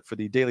get set for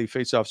the Daily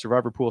Faceoff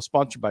Survivor Pool,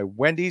 sponsored by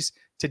Wendy's.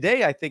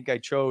 Today, I think I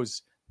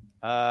chose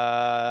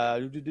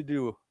some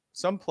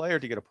player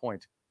to get a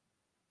point.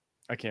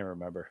 I can't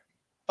remember.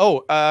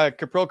 Oh,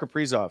 Kapril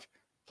Kaprizov,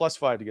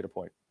 +5 to get a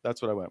point.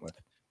 That's what I went with.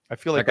 I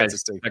feel like that's a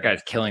safe. That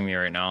guy's killing me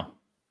right now.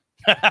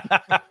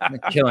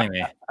 Killing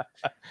me.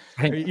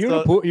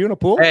 You in a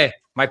pool? Hey,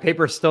 my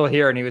paper's still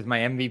here, and he was my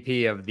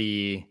MVP of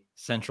the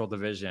Central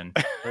Division.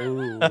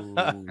 Oh,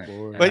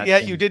 boy. But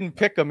yet you didn't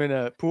pick him in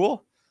a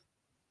pool?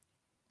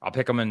 I'll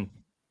pick him in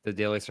the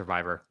Daily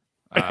Survivor.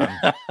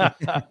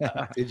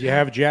 Did you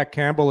have Jack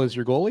Campbell as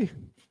your goalie?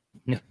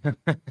 Yeah.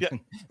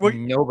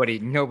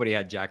 Nobody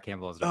had Jack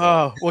Campbell as their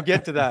goalie. Oh, we'll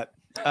get to that.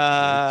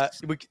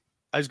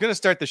 I was going to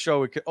start the show.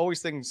 We could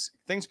always things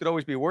could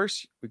always be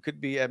worse. We could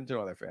be Edmonton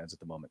Oilers fans at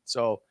the moment.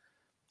 So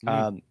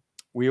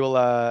we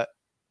will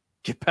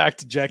get back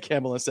to Jack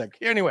Campbell in a sec.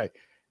 Anyway,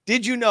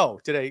 did you know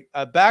today,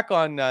 back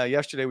on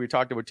yesterday, we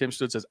talked about Tim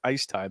Stützle's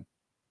ice time,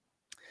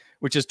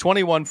 which is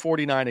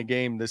 21.49 a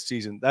game this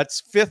season.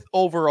 That's 5th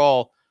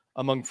overall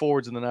among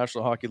forwards in the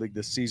National Hockey League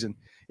this season.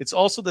 It's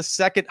also the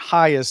 2nd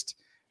highest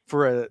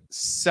for a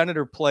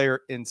Senator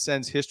player in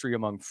Sens history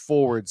among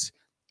forwards.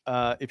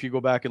 If you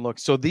go back and look.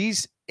 So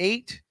these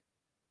 8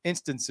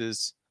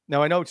 instances,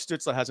 now I know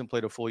Stützle hasn't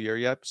played a full year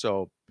yet,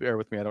 so bear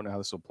with me. I don't know how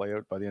this will play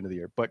out by the end of the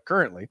year. But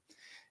currently,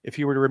 if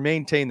he were to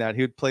maintain that,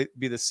 he would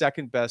be the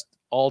 2nd best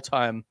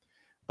all-time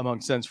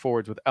among Sens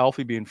forwards, with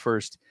Alfie being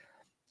 1st.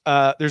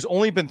 There's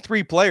only been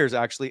 3 players,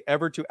 actually,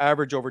 ever to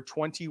average over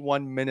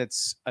 21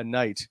 minutes a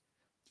night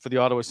for the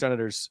Ottawa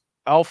Senators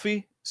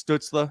Alfie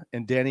Stutzla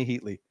and Danny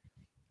Heatley.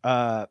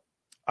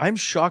 I'm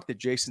shocked that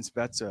Jason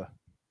Spezza,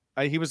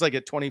 he was like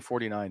at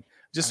 2049.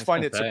 Just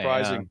find it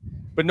surprising. Yeah.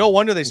 But no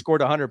wonder they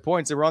scored 100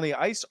 points. They were on the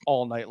ice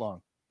all night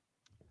long.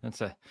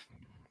 I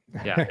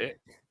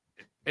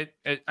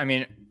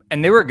mean,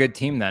 and they were a good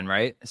team then,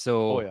 right?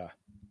 So,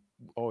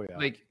 oh yeah.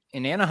 Like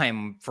in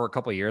Anaheim for a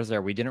couple of years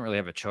there, we didn't really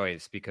have a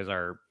choice because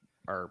our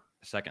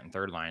second and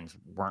third lines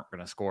weren't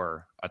going to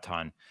score a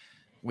ton.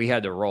 We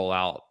had to roll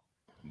out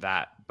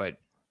that, but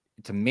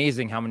it's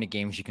amazing how many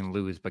games you can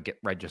lose but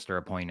register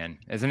a point in,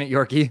 isn't it,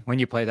 Yorkie? When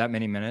you play that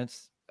many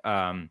minutes.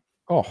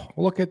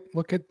 Look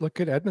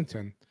at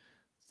Edmonton.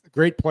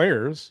 Great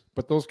players,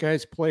 but those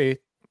guys play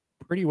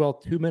pretty well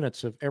 2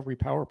 minutes of every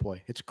power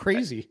play. It's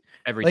crazy.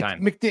 Every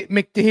time.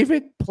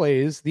 McDavid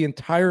plays the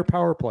entire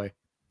power play.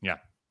 Yeah.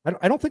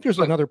 I don't think there's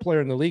another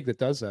player in the league that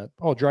does that.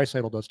 Oh,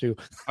 Draisaitl does too.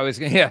 I was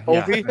going to,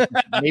 Ovi?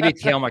 Maybe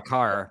Tail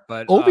McCarr,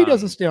 but Ovi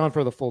doesn't stay on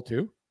for the full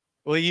 2.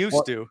 Well, he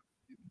used to.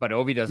 But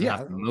Ovi doesn't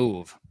have to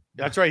move.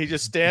 That's right. He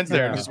just stands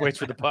there and just waits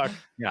for the puck.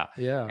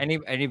 Yeah.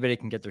 Anybody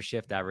can get their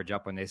shift average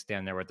up when they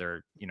stand there with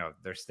their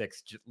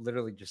sticks,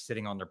 literally just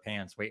sitting on their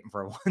pants, waiting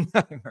for a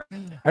one-timer.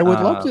 I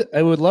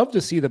would love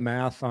to see the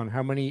math on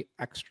how many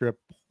extra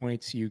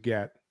points you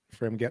get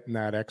from getting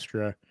that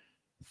extra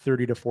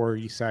 30 to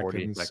 40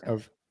 seconds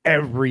of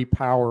every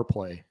power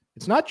play.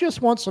 It's not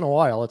just once in a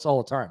while; it's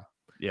all the time.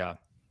 Yeah,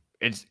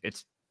 it's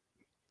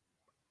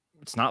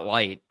not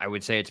light. I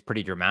would say it's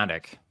pretty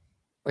dramatic.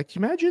 Like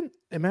imagine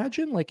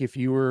like if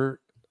you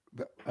were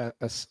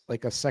a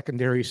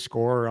secondary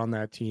scorer on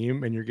that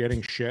team and you're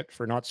getting shit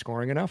for not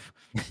scoring enough.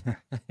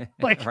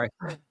 Like, right.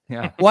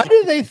 Yeah. Why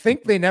do they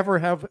think they never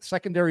have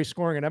secondary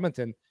scoring in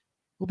Edmonton?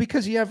 Well,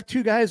 because you have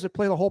 2 guys that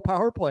play the whole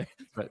power play.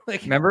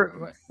 Like,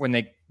 remember when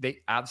they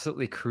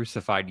absolutely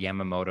crucified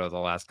Yamamoto the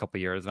last couple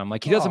of years? And I'm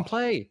like, he doesn't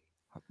play.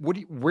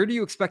 Where do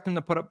you expect him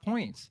to put up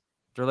points?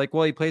 They're like,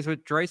 well, he plays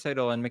with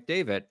Draisaitl and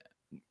McDavid.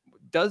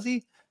 Does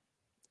he?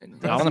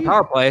 Not on the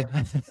power play.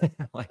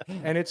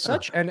 And it's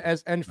such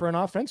and for an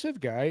offensive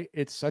guy,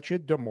 it's such a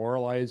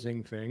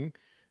demoralizing thing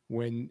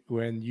when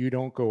you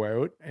don't go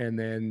out and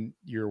then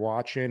you're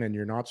watching and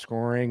you're not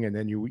scoring, and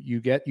then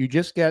you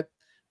just get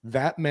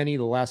that many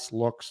less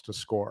looks to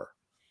score.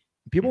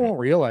 People won't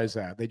realize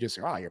that. They just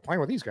say, you're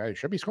playing with these guys, you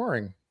should be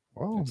scoring.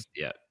 Well,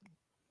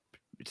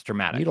 it's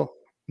dramatic.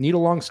 Need a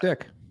long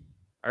stick.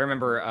 I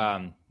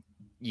remember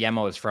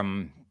Yemo is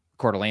from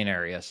Coeur d'Alene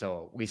area,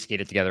 so we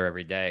skated together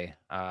every day,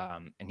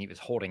 and he was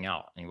holding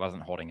out, and he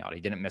wasn't holding out. He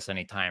didn't miss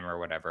any time or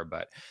whatever,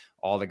 but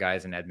all the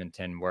guys in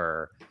Edmonton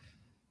were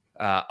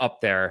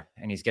up there,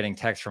 and he's getting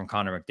texts from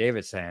Connor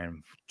McDavid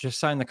saying, just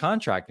sign the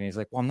contract. And he's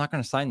like, well, I'm not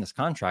going to sign this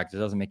contract. It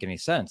doesn't make any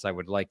sense. I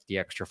would like the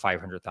extra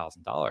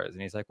 $500,000.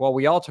 And he's like, well,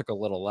 we all took a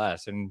little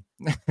less. And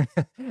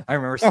I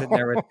remember sitting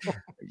there with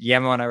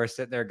Yamo and I were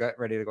sitting there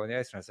ready to go on the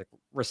ice. And I was like,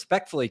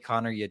 respectfully,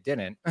 Connor, you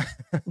didn't.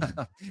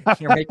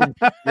 You're making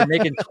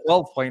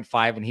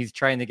 12.5 and he's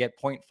trying to get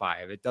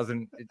 0.5. It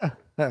doesn't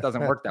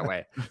work that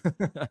way.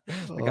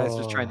 The guy's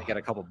just trying to get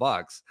a couple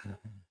bucks.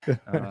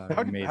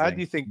 How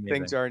do you think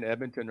things are in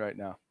Edmonton right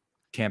now?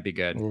 Can't be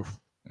good.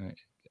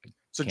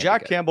 So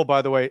Jack Campbell,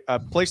 by the way,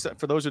 placed,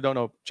 for those who don't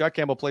know, Jack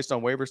Campbell placed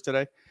on waivers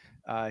today.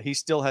 He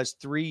still has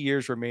 3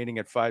 years remaining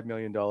at $5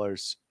 million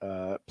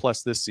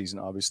plus this season,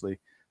 obviously,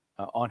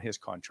 on his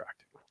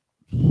contract.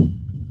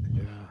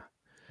 Yeah,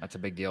 that's a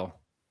big deal.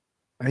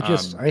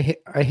 I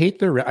hate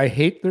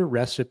their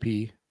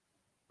recipe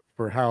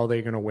for how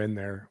they're going to win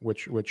there,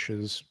 which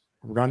is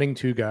running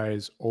 2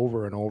 guys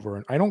over and over.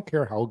 And I don't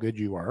care how good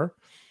you are.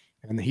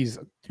 And he's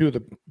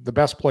the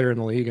best player in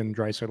the league, and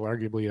Draisaitl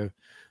arguably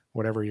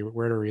wherever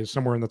he is,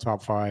 somewhere in the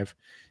top 5.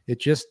 It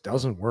just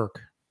doesn't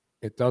work.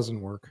 It doesn't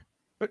work.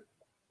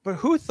 But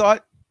who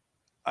thought?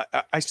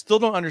 I still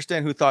don't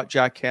understand who thought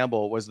Jack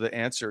Campbell was the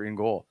answer in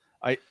goal.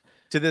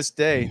 To this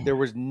day, there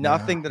was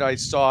nothing that I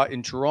saw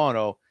in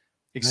Toronto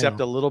except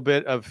a little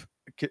bit of.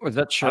 Was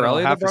that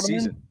Chiarelli half the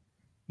season?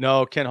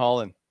 No, Ken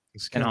Holland.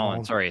 Ken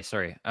Holland. Sorry.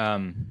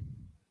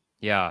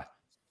 Yeah.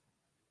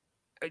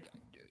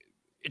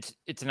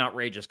 It's an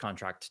outrageous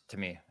contract to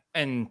me.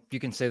 And you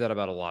can say that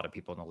about a lot of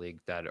people in the league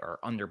that are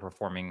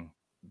underperforming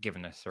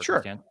given this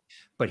circumstance. Sure.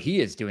 But he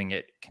is doing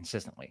it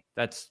consistently.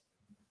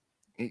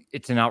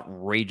 It's an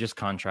outrageous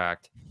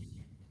contract.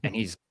 And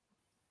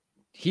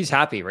he's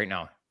happy right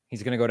now.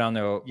 He's going to go down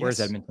to where's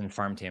Edmonton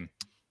farm team?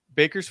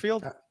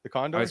 Bakersfield, the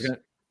Condors.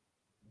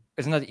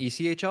 Isn't that the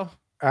ECHL?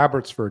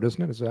 Abbotsford,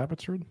 isn't it? Is it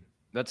Abbotsford?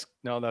 That's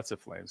the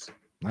Flames.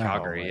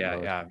 Calgary,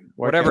 yeah.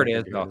 Whatever it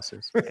is, though.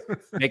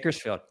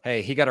 Bakersfield.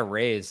 Hey, he got a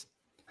raise.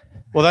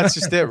 Well, that's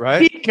just it,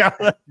 right? He got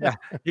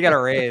a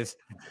raise.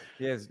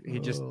 He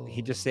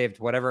just saved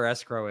whatever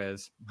escrow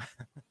is.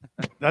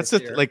 That's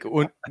like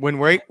when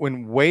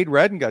Wade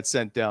Redden got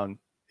sent down,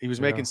 he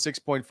was making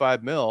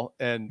 6.5 mil,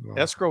 and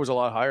escrow was a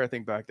lot higher, I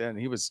think, back then.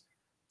 He was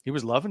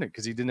loving it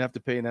because he didn't have to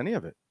pay in any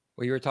of it.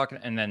 Well, you were talking,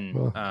 and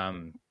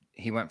then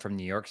he went from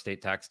New York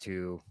state tax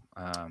to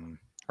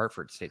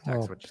Hartford state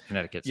tax, which is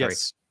Connecticut. Sorry.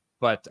 Yes.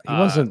 But he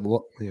wasn't.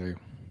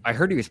 I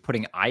heard he was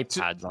putting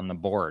iPads on the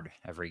board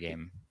every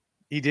game.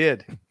 He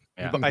did.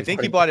 Yeah. I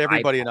think he bought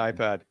everybody an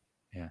iPad.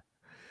 Yeah.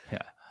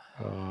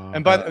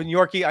 And by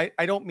Yorkie,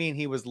 I don't mean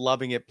he was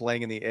loving it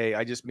playing in the A.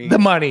 I just mean the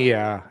money.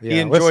 Yeah. he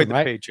enjoyed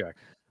the paycheck.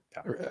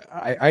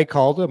 I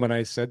called him and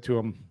I said to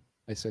him,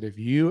 I said, if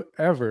you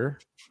ever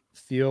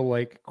feel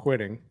like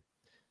quitting,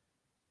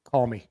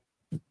 call me.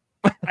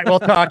 I will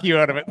talk you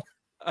out of it.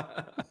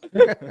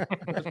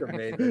 That's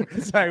amazing.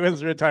 So I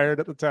was retired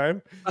at the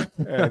time,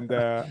 and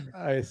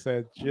I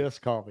said,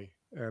 just call me,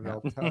 and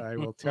I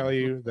will tell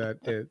you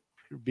that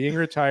being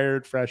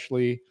retired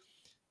freshly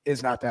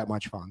is not that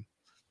much fun.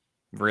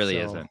 Really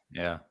isn't.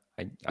 Yeah.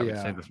 I would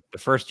say the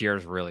first year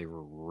is really,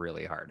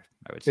 really hard.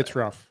 I would say it's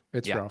rough.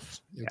 It's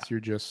rough. You're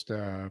just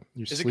you're.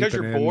 Is it because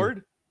you're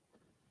bored?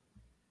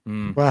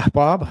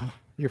 Bob,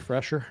 you're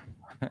fresher.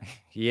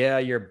 Yeah,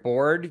 you're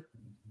bored.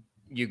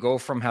 You go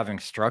from having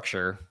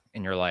structure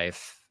in your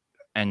life,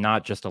 and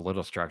not just a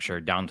little structure,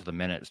 down to the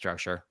minute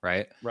structure,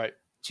 right? Right.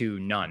 To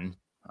none.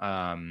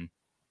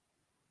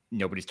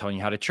 Nobody's telling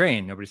you how to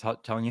train. Nobody's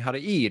telling you how to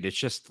eat. It's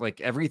just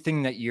like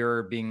everything that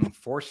you're being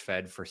force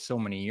fed for so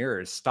many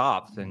years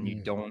stops, and you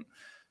don't.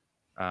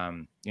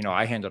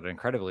 I handled it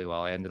incredibly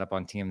well. I ended up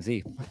on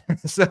TMZ,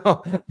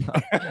 so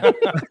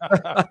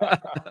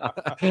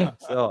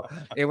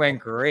it went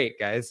great,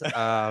 guys.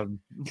 You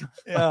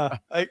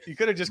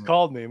could have just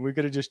called me and we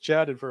could have just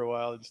chatted for a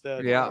while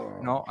instead. Yeah,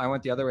 no, I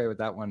went the other way with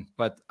that one,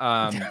 but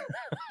I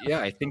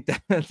think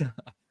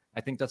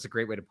that's a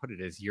great way to put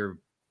it. Is you're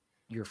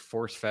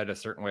force fed a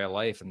certain way of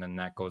life, and then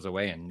that goes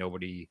away, and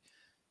nobody's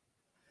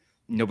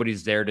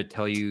there to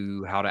tell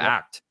you how to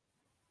act.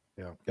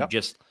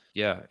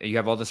 You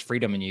have all this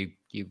freedom, and you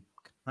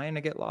kind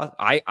of get lost.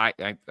 I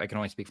can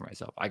only speak for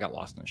myself. I got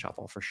lost in the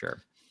shuffle for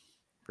sure.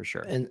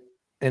 And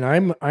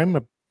I'm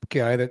a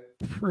guy that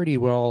pretty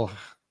well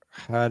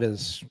had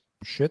his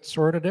shit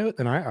sorted out,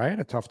 and I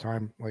had a tough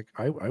time. Like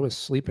I was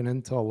sleeping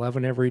until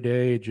 11 every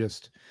day,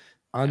 just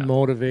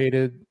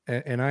unmotivated,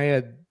 and I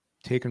had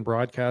taken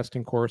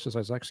broadcasting courses. I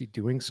was actually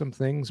doing some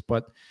things,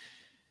 but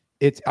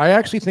I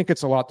actually think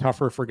it's a lot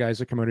tougher for guys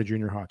that come out of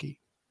junior hockey,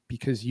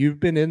 because you've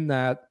been in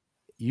that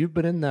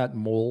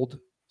mold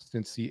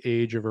since the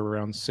age of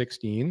around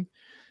 16,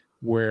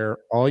 where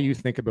all you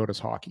think about is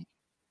hockey.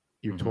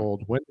 You're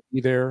told when to be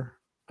there.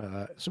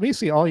 So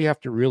basically all you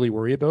have to really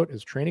worry about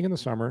is training in the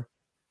summer,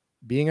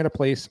 being at a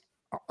place.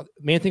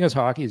 Main thing is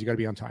hockey is you got to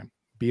be on time.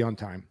 Be on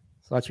time.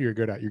 So that's what you're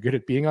good at. You're good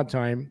at being on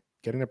time,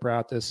 getting to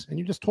practice, and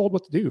you're just told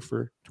what to do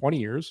for 20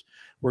 years.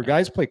 Where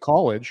guys play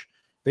college,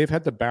 they've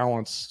had to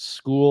balance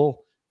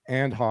school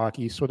and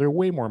hockey, so they're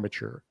way more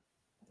mature.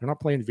 They're not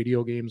playing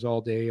video games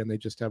all day, and they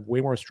just have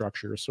way more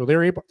structure. So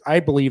they're able. I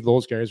believe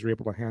those guys are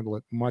able to handle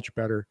it much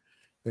better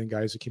than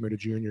guys that came out of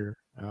junior.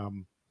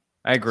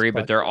 I agree,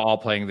 but they're all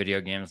playing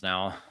video games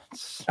now.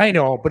 I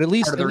know, but at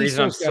least part of the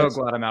reason I'm so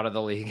glad I'm out of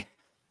the league.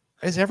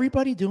 Is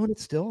everybody doing it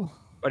still?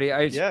 Buddy,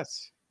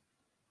 yes.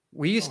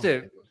 We used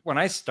to, when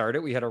I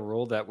started, we had a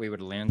rule that we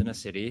would land in a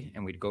city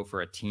and we'd go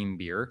for a team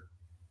beer.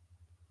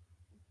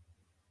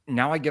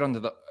 Now I get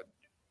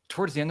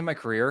towards the end of my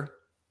career,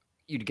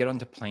 you'd get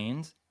onto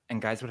planes and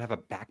guys would have a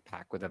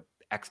backpack with an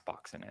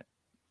Xbox in it.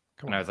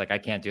 I was like, I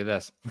can't do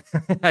this.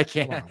 I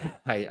can't.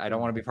 I don't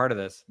want to be part of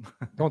this.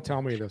 Don't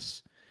tell me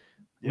this.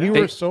 Yeah.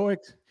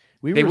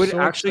 They would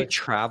actually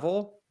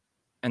travel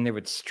and they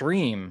would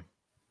stream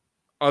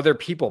other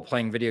people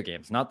playing video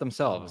games, not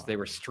themselves. They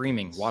were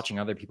streaming, watching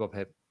other people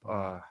play.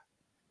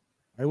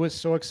 I was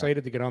so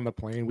excited to get on the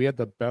plane. We had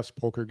the best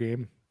poker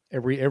game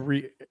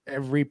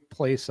every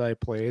place I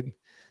played.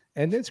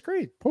 And it's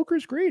great.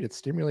 Poker's great. It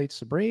stimulates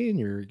the brain.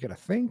 You got to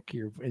think.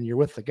 You're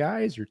with the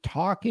guys. You're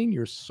talking.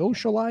 You're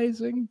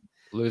socializing.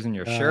 Losing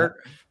your shirt.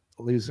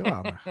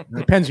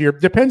 Depends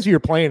who you're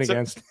playing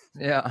against.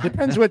 Yeah.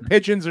 Depends what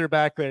pigeons are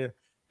back there.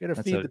 You got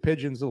to feed the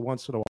pigeons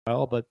once in a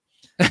while. But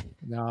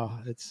no,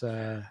 it's.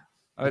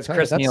 It's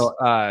Chris Neal.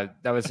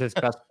 That was his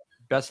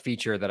best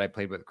feature that I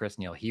played with Chris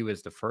Neal. He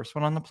was the first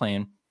one on the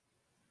plane.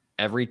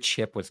 Every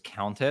chip was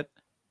counted,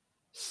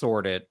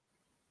 sorted,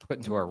 put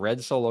into a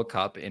red Solo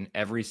cup in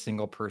every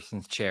single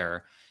person's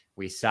chair.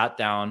 We sat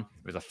down.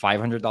 It was a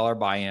 $500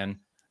 buy-in.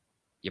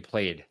 You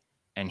played,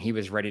 and he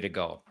was ready to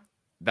go.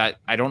 That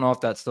I don't know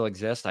if that still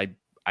exists.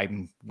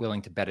 I'm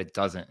willing to bet it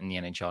doesn't in the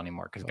NHL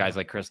anymore because guys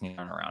like Chris Neal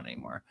aren't around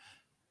anymore.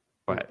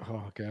 But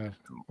God,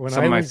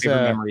 some of my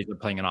favorite memories of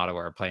playing in Ottawa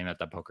are playing at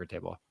that poker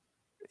table.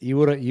 You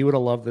would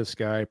have loved this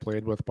guy. I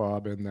played with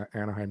Bob in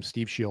Anaheim.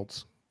 Steve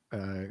Shields,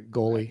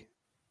 goalie.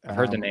 I've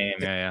heard the name.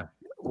 Yeah.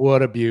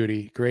 What a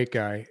beauty. Great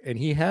guy. And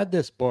he had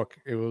this book.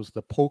 It was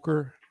the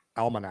Poker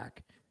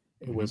Almanac.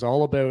 It was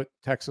all about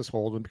Texas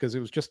Hold'em because it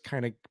was just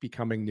kind of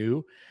becoming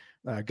new.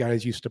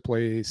 Guys used to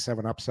play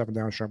 7-up,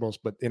 7-down shovels.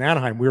 But in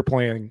Anaheim, we were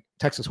playing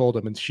Texas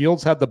Hold'em, and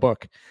Shields had the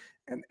book.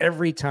 And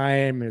every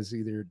time is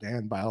either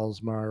Dan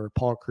Bilesma or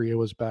Paul Krea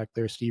was back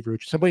there, Steve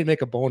Ruch, somebody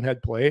make a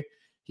bonehead play,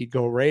 he'd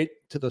go right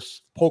to the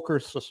poker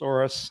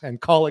thesaurus and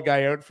call a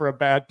guy out for a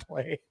bad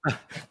play.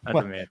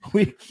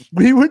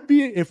 We would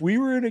be, if we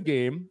were in a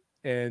game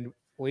and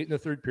late in the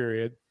third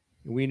period,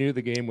 we knew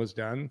the game was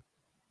done,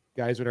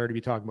 guys would already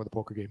be talking about the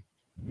poker game.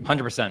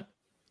 100%.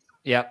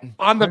 Yeah.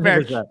 On the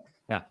bench. 100%.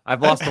 Yeah.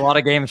 I've lost a lot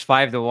of games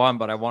 5-1,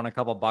 but I won a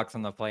couple bucks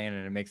on the plane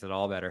and it makes it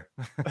all better.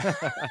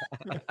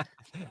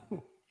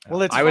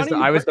 Well, it's I was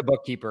funny the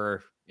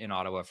bookkeeper in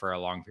Ottawa for a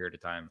long period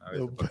of time. I was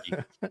the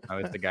bookkeeper. I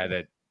was the guy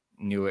that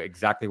knew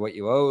exactly what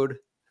you owed,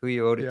 who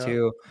you owed it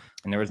to,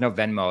 and there was no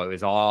Venmo.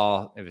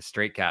 It was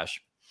straight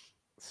cash.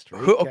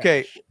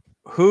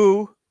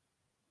 Who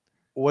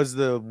was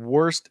the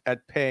worst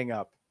at paying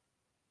up?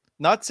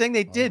 Not saying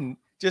they didn't,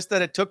 just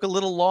that it took a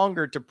little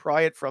longer to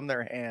pry it from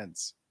their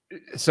hands.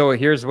 So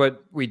here's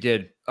what we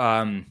did.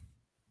 I'll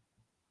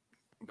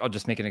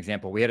just make an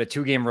example. We had a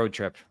 2-game road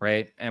trip,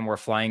 right? And we're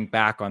flying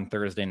back on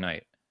Thursday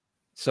night.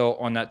 So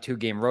on that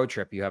 2-game road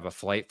trip, you have a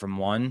flight from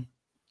 1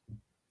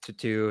 to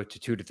 2 to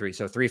 2 to 3.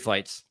 So 3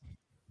 flights.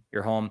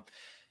 You're home.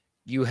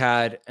 You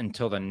had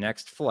until the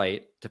next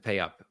flight to pay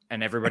up,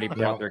 and everybody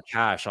brought their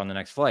cash on the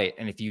next flight.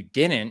 And if you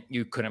didn't,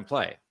 you couldn't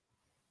play.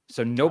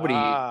 So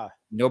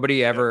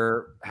nobody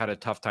ever had a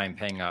tough time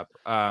paying up.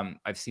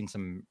 I've seen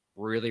some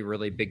really,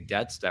 really big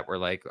debts that were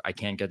like, I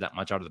can't get that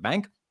much out of the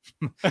bank.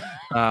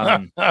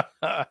 But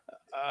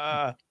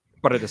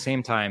at the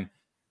same time,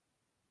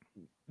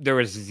 there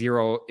was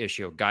zero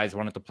issue. Guys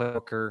wanted to play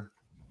poker.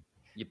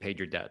 You paid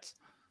your debts.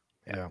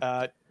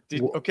 Yeah.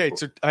 Okay.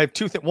 So I have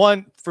 2 things.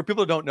 One, for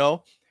people who don't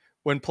know,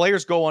 when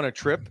players go on a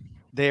trip,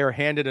 they are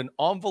handed an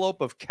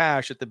envelope of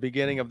cash at the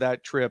beginning of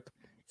that trip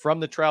from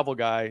the travel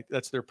guy.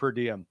 That's their per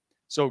diem.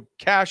 So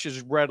cash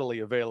is readily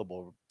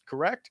available.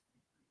 Correct?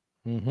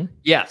 Mm-hmm.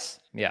 Yes.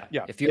 Yeah.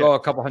 If you owe a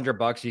couple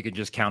 $100, you could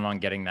just count on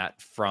getting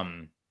that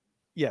from.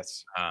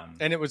 Yes.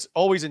 And it was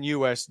always in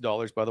US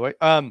dollars, by the way.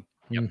 Well,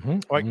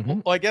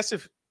 I guess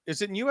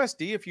is it in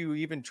USD if you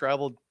even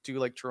traveled to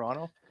like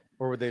Toronto,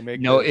 or would they make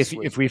no?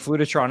 If we flew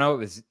to Toronto,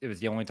 it was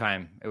the only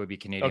time it would be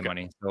Canadian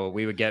money. So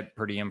we would get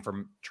per diem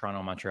from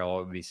Toronto, Montreal.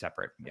 It would be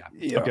separate. Yeah.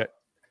 Okay.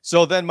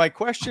 So then my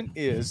question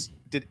is,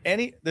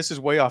 this is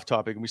way off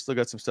topic and we still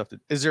got some stuff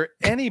is there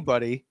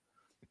anybody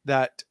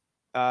that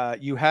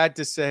you had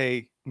to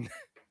say,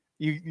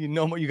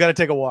 you got to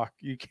take a walk.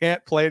 You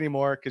can't play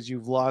anymore because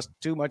you've lost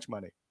too much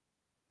money?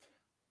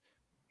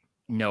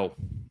 No.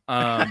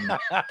 No.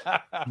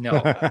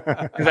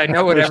 Because I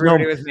know what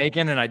everybody was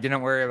making and I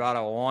didn't worry about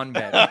it one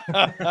bit.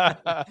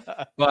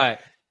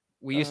 But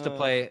we used to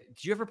play.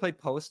 Did you ever play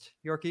Post,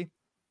 Yorkie?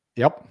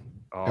 Yep.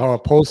 Oh,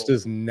 Post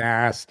is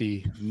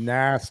nasty.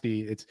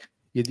 It's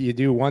you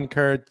do 1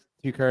 card,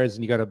 2 cards,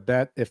 and you got to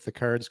bet if the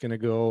card's going to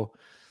go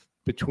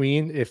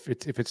between. If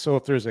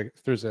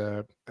there's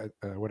a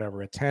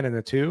whatever, a 10 and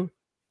a 2,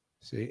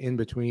 say in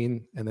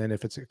between, and then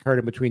if it's a card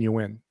in between, you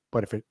win.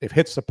 But if it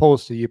hits the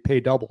post, you pay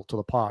double to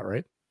the pot,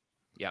 right?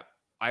 Yep.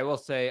 I will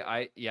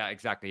say,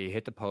 exactly. You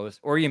hit the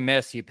post, or you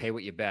miss, you pay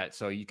what you bet.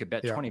 So you could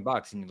bet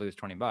 $20 and you lose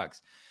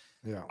 $20.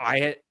 Yeah.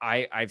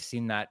 I've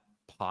seen that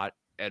pot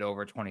at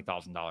over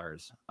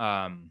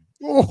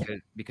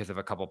 $20,000 because of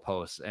a couple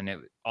posts, and it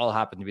all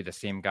happened to be the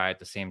same guy at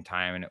the same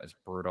time, and it was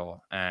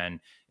brutal. And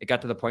it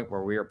got to the point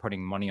where we were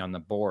putting money on the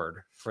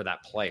board for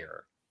that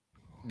player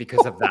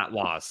because of that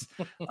loss.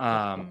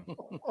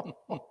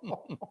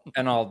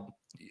 And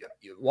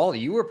Wally,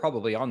 you were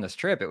probably on this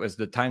trip. It was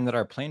the time that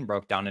our plane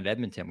broke down in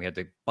Edmonton. We had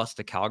to bus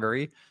to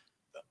Calgary,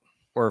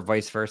 or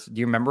vice versa. Do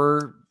you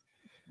remember?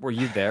 Were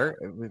you there?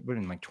 It would have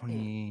been like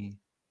 20.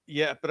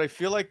 Yeah, but I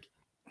feel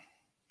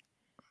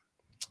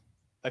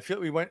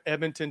we went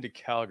Edmonton to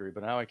Calgary,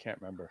 but now I can't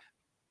remember.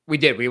 We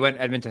did. We went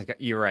Edmonton.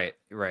 You're right.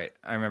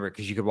 I remember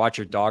because you could watch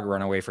your dog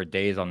run away for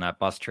days on that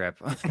bus trip.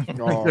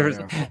 There was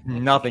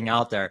nothing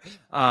out there.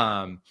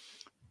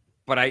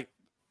 But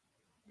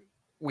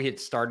we had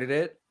started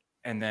it,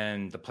 and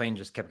then the plane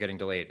just kept getting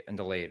delayed. And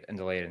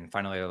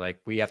finally they're like,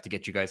 we have to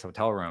get you guys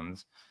hotel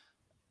rooms,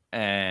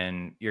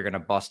 and you're going to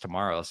bus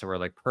tomorrow. So we're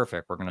like,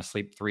 perfect. We're going to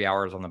sleep 3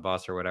 hours on the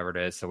bus or whatever it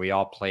is. So we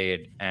all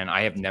played, and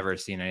I have never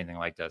seen anything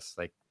like this.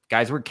 Like,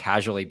 guys were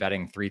casually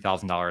betting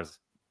 $3,000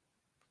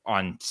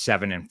 on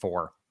 7 and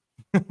 4,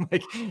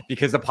 like,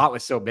 because the pot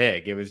was so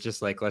big. It was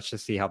just like, let's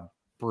just see how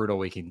brutal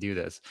we can do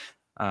this.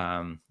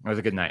 It was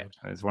a good night.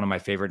 It was one of my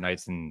favorite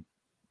nights in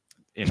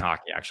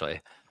hockey,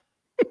 actually.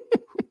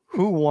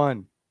 Who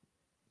won?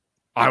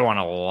 I won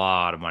a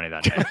lot of money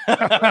that night.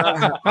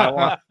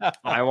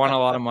 I won a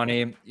lot of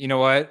money. You know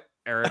what,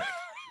 Eric?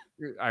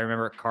 I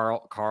remember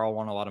Carl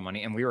won a lot of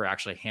money, and we were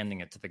actually handing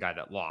it to the guy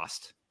that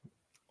lost.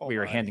 We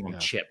were handing him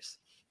chips.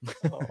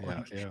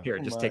 Here,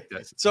 just take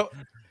this. So,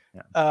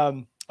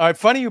 all right,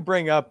 funny you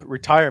bring up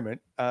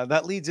retirement.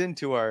 That leads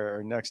into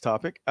our next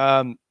topic.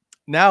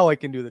 Now I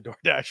can do the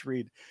DoorDash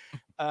read.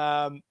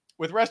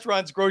 With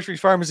restaurants, groceries,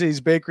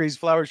 pharmacies, bakeries,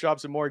 flower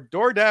shops, and more,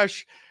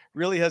 DoorDash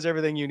really has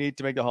everything you need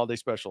to make the holiday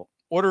special.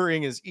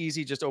 Ordering is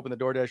easy. Just open the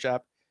DoorDash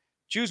app.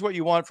 Choose what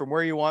you want from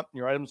where you want.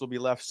 Your items will be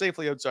left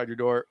safely outside your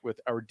door with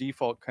our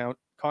default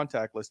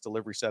contactless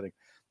delivery setting.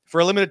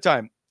 For a limited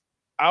time,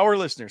 our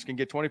listeners can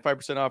get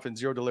 25% off and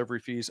 0 delivery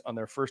fees on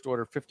their first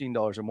order,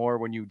 $15 or more,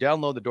 when you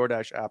download the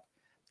DoorDash app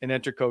and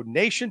enter code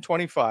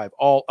NATION25,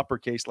 all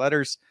uppercase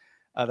letters.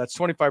 That's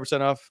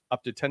 25% off,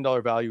 up to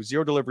 $10 value,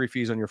 0 delivery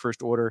fees on your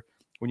first order,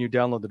 when you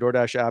download the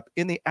DoorDash app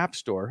in the App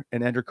Store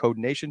and enter code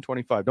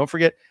NATION25. Don't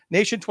forget,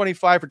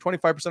 NATION25 for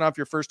 25% off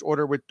your first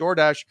order with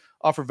DoorDash.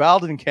 Offer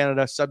valid in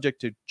Canada,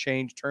 subject to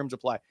change. Terms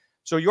apply.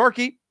 So,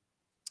 Yorkie,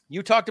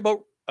 you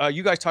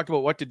guys talked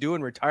about what to do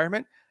in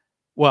retirement.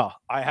 Well,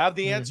 I have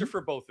the answer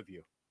for both of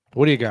you.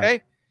 What do you got?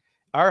 Okay.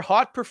 Our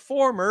hot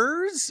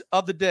performers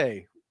of the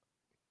day.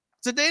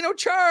 Zdeno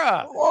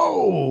Chara.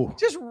 Whoa.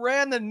 Just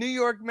ran the New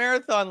York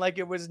Marathon like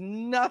it was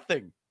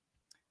nothing.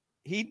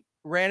 He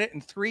ran it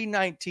in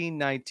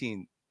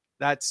 3:19:19.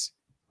 That's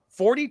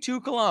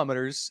 42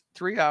 kilometers,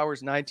 3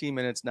 hours, 19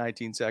 minutes,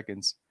 19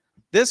 seconds.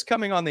 This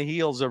coming on the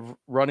heels of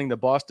running the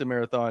Boston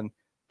Marathon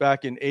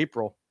back in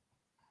April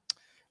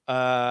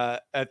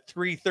at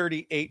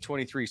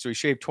 3:38:23. So he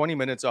shaved 20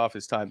 minutes off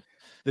his time.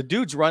 The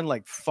dude's run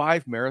like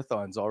 5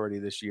 marathons already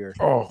this year.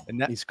 Oh,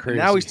 and he's crazy.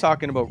 And now he's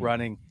talking about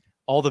running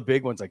all the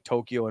big ones like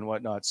Tokyo and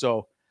whatnot.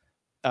 So,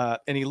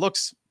 and he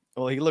looks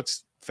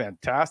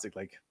fantastic.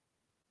 Like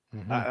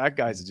that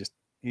guy's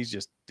he's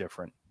just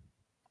different.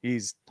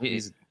 He's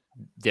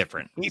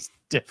different. He's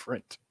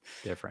different.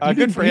 Different.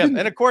 Good for him.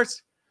 And of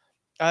course,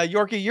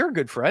 Yorkie, you're a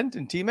good friend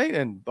and teammate,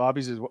 and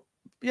Bobby's is.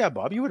 Yeah,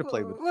 Bob, you would have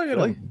played with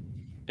Philly.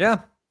 Yeah.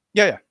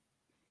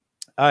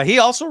 He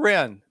also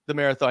ran the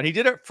marathon. He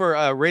did it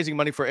for raising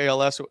money for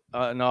ALS,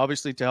 and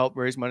obviously to help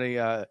raise money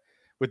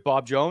with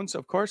Bob Jones,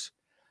 of course.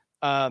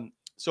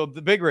 So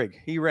the big rig,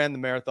 he ran the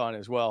marathon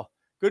as well.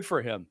 Good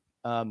for him.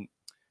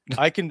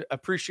 I can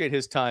appreciate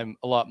his time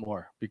a lot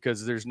more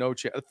because there's no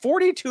chance.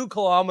 42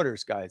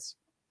 kilometers, guys.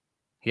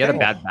 He had a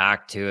bad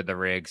back too at the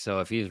rig, so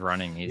if he's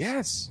running,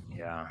 yeah.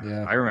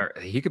 I remember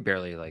he could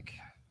barely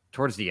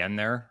towards the end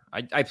there.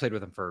 I played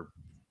with him for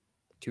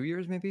 2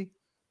 years, maybe,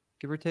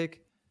 give or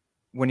take,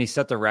 when he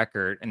set the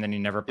record, and then he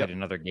never played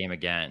another game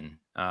again.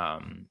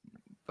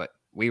 But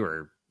we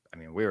were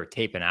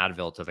taping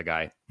Advil to the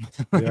guy.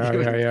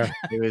 Yeah.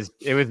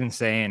 It was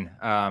insane.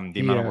 The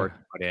amount of work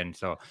he put in.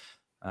 So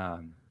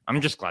I'm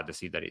just glad to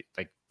see that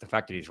the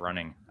fact that he's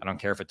running. I don't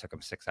care if it took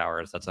him 6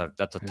 hours. That's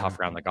a tough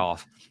round of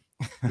golf.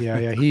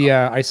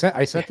 Yeah. I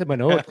sent him a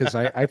note because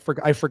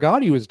I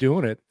forgot he was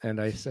doing it, and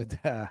I said,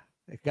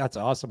 "That's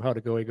awesome how to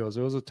go." He goes,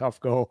 "It was a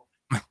tough go,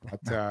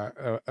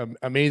 but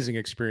amazing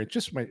experience."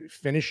 Just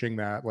finishing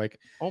that,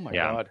 oh my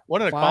god,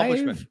 what an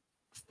accomplishment!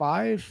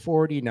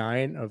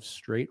 5:49 of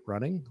straight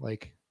running,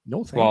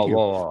 no thank you.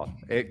 Well,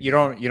 you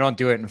don't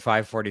do it in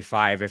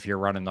 5:45 if you're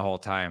running the whole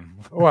time.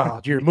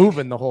 Well, you're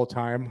moving the whole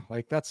time.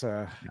 That's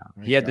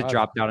he had to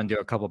drop down and do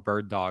a couple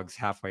bird dogs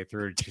halfway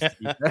through.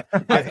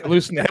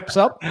 Loosen the hips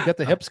up, get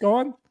the hips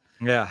going.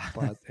 Yeah.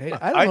 But hey,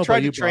 I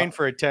tried to train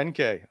for a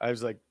 10K. I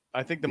was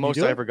I think the most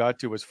I ever got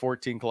to was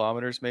 14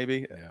 kilometers,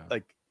 maybe. Yeah.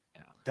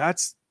 I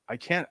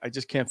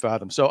just can't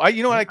fathom. So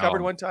I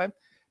covered one time?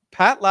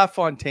 Pat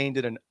LaFontaine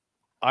did an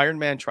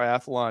Ironman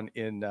triathlon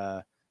in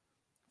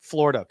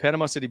Florida,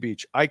 Panama City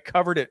Beach. I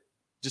covered it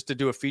just to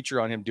do a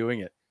feature on him doing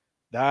it.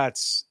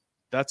 That's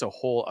a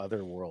whole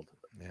other world,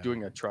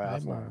 doing a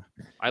triathlon.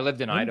 I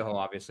lived in Idaho,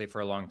 obviously,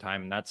 for a long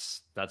time. And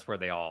that's where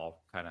they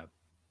all kind of,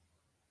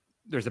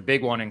 there's a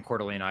big one in Coeur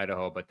d'Alene,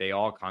 Idaho, but they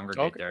all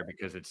congregate there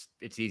because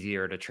it's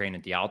easier to train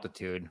at the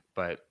altitude,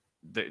 but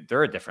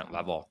they're a different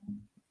level.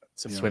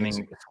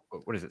 Swimming,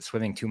 what is it?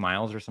 Swimming 2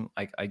 miles or something?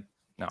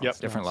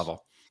 Different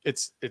level.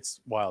 It's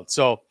wild.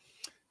 So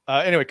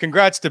anyway,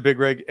 congrats to Big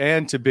Rig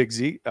and to Big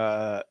Z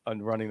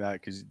on running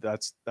that, because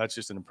that's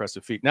just an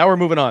impressive feat. Now we're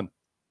moving on.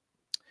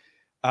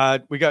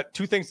 We got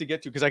 2 things to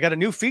get to because I got a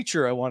new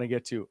feature I want to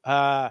get to.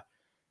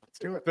 Let's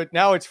do it. But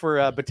now it's for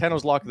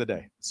Botano's Lock of the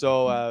Day.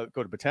 So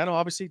go to Botano,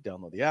 obviously,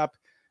 download the app,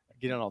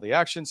 get in all the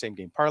action, same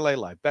game parlay,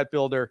 live bet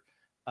builder.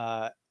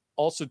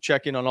 Also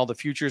check in on all the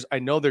futures. I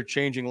know they're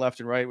changing left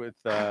and right with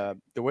the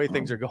way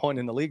things are going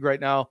in the league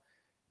right now.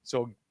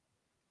 So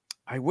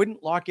I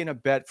wouldn't lock in a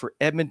bet for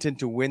Edmonton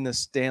to win the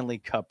Stanley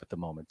Cup at the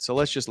moment. So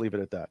let's just leave it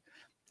at that.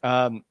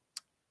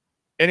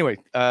 Anyway,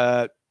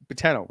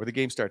 Botano, where the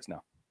game starts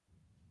now.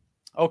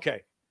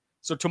 Okay.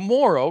 So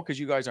tomorrow, because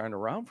you guys aren't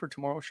around for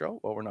tomorrow's show,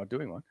 well, we're not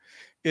doing one,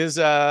 is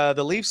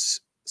the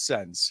Leafs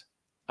Sens.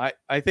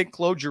 I think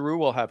Claude Giroux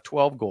will have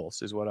 12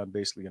 goals is what I'm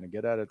basically going to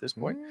get at this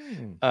point.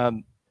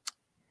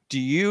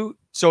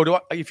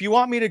 If you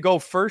want me to go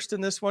first in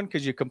this one,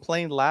 because you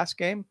complained last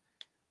time,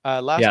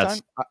 I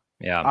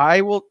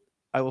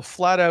will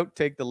flat out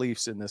take the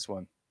Leafs in this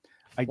one.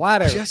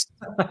 Flat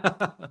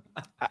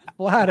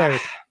out.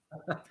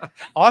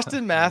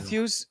 Austin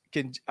Matthews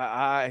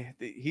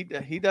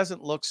he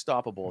doesn't look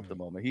stoppable at the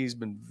moment. He's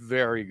been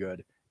very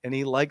good, and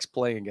he likes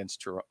playing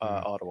against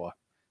Ottawa.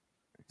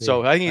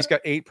 So I think he's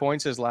got 8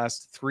 points his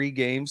last 3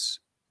 games.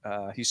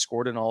 He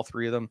scored in all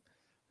 3 of them.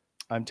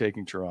 I'm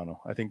taking Toronto.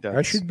 I think that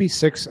I should be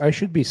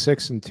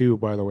 6-2.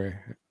 By the way,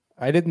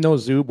 I didn't know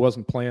Zub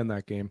wasn't playing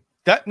that game.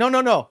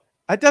 No.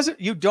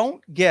 You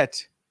don't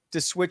get to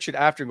switch it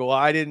after goal.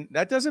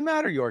 That doesn't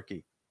matter,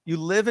 Yorkie. You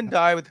live and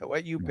die with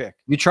what you pick.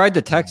 You tried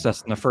to text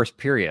us in the first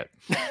period.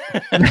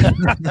 I'm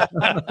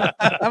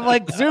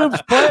like,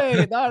 Zub's playing.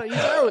 He's out.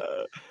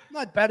 I'm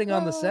not betting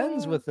on the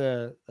Sens with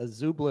a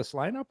Zubless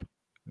lineup.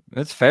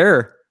 That's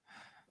fair.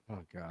 Oh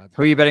God.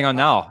 Who are you betting on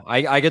now?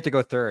 I get to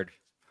go third.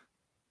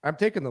 I'm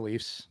taking the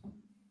Leafs.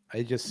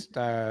 I just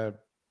they're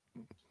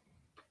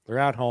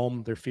at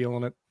home. They're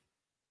feeling it.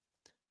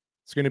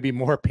 It's going to be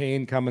more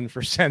pain coming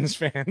for Sens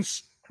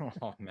fans.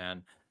 Oh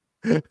man.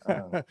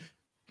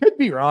 Could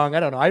be wrong. I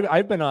don't know.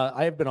 I've been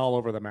all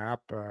over the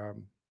map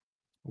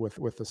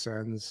with the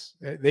Sens.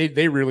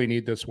 They really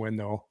need this win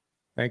though.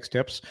 Thanks,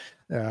 Tips.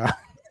 But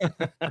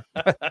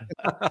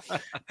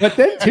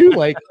then too,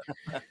 like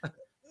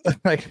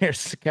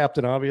here's the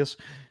Captain Obvious.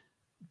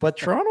 But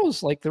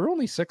Toronto's like they're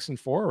only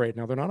 6-4 right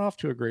now. They're not off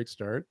to a great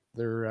start.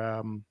 They've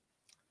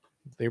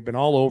been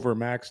all over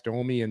Max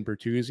Domi and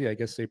Bertuzzi. I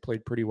guess they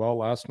played pretty well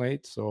last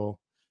night. So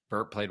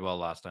Bert played well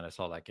last night. I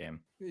saw that game.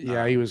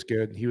 Yeah, he was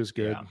good. He was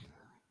good. Yeah.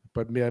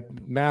 But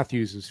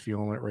Matthews is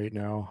feeling it right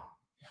now.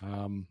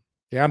 I'm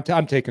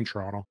taking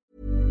Toronto.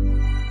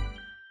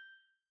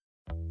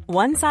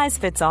 One size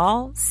fits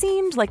all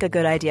seemed like a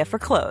good idea for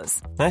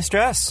clothes. Nice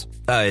dress.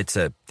 It's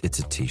a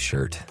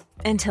t-shirt.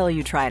 Until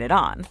you tried it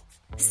on.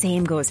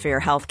 Same goes for your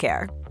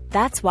healthcare.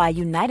 That's why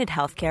United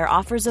Healthcare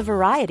offers a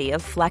variety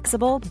of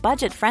flexible,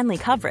 budget-friendly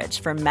coverage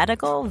for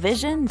medical,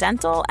 vision,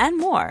 dental, and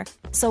more.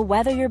 So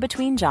whether you're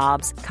between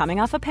jobs, coming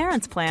off a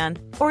parent's plan,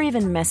 or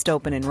even missed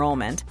open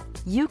enrollment,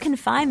 you can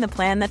find the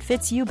plan that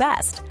fits you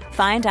best.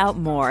 Find out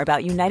more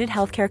about United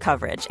Healthcare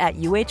coverage at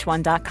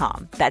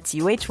uh1.com. That's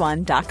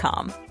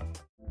uh1.com.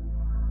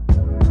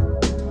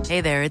 Hey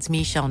there, it's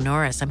Michelle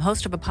Norris. I'm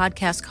host of a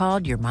podcast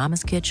called Your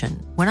Mama's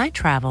Kitchen. When I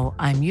travel,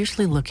 I'm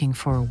usually looking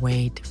for a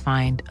way to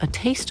find a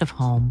taste of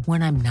home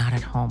when I'm not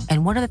at home.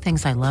 And one of the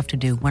things I love to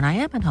do when I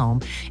am at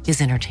home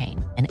is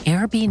entertain. And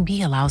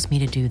Airbnb allows me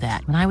to do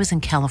that. When I was in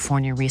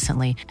California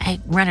recently, I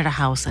rented a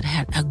house that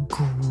had a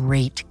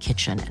great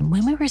kitchen. And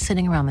when we were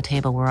sitting around the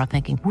table, we're all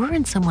thinking, we're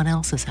in someone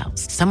else's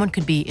house. Someone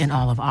could be in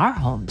all of our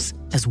homes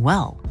as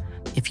well.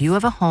 If you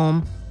have a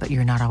home, but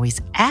you're not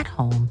always at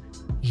home,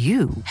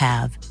 you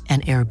have an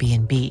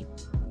Airbnb.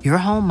 Your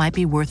home might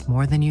be worth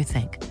more than you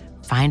think.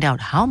 Find out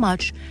how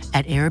much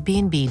at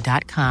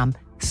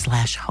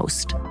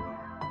airbnb.com/host.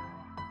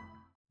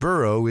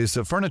 Burrow is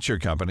a furniture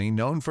company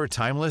known for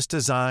timeless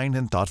design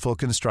and thoughtful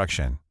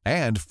construction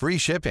and free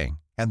shipping,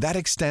 and that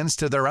extends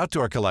to their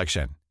outdoor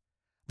collection.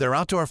 Their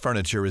outdoor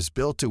furniture is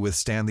built to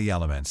withstand the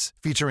elements,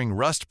 featuring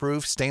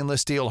rust-proof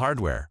stainless steel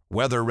hardware,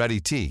 weather-ready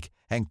teak,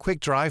 and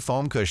quick-dry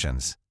foam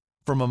cushions.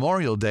 For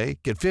Memorial Day,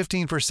 get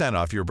 15%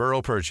 off your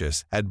Burrow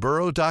purchase at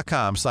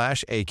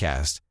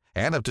burrow.com/ACAST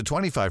and up to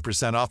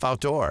 25% off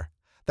outdoor.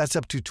 That's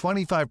up to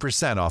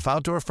 25% off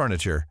outdoor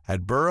furniture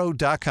at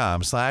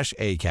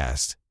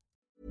burrow.com/ACAST.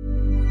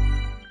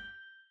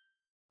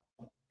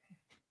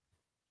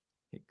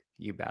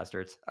 You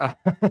bastards. I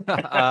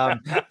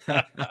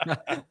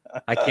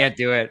can't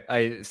do it.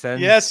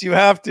 Yes, you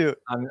have to.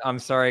 I'm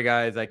sorry,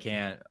 guys. I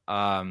can't.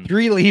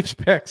 3 Leafs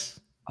picks.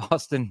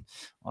 Austin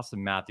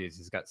Matthews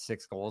has got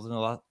 6 goals in a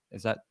lot.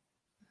 Is that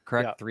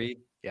correct? Yeah. 3?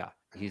 Yeah.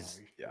 He's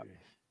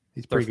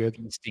pretty good.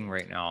 Feasting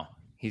right now.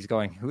 He's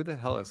going, who the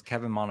hell is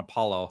Kevin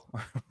Monopolo?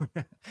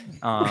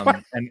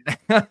 and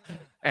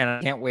I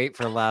can't wait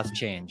for last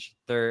change.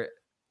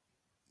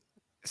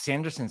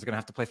 Sanderson's going to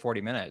have to play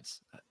 40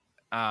 minutes.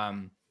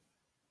 No,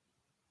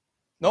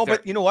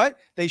 but you know what?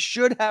 They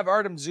should have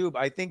Artem Zub.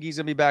 I think he's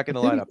going to be back in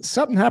the lineup.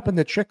 Something happened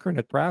to Chikrin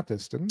at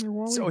practice, didn't there,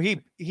 Wally? So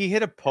he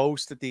hit a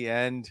post at the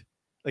end,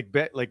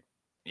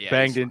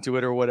 banged into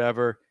it or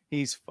whatever.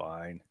 He's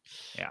fine.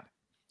 Yeah.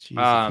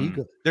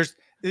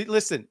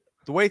 Listen,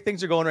 the way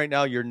things are going right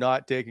now, you're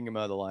not taking him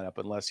out of the lineup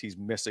unless he's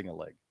missing a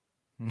leg.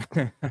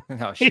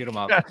 No, shoot him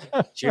up.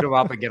 Shoot him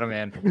up and get him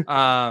in.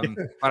 But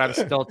I'm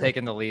still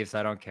taking the Leafs.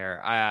 I don't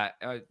care.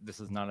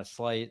 This is not a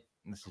slight.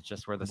 This is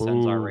just where the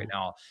Sens are right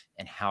now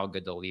and how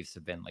good the Leafs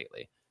have been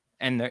lately.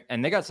 And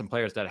they got some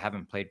players that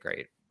haven't played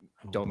great.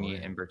 Domi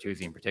and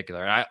Bertuzzi in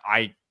particular. And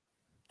I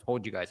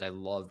told you guys I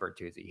love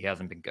Bertuzzi. He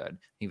hasn't been good.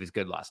 He was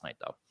good last night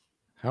though.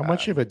 How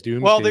much of a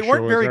doom? Well, they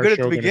weren't very good at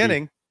the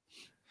beginning.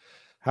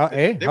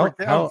 They were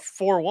down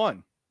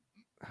 4-1.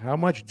 How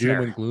much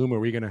doom and gloom are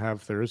we going to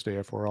have Thursday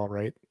if we're all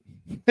right?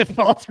 If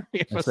all 3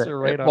 of us are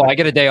right. Well, I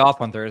get a day off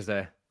on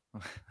Thursday.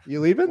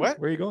 You leaving? What?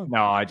 Where are you going?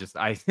 No, I just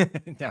wanted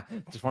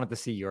to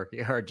see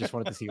Yorkie, or just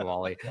wanted to see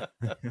Wally.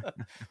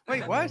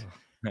 Wait, what?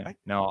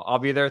 No, I'll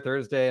be there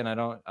Thursday, and I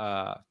don't.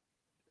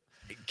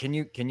 Can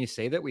you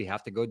say that we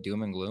have to go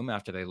doom and gloom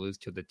after they lose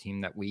to the team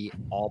that we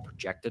all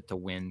projected to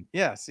win?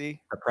 Yeah, see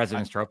the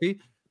President's Trophy.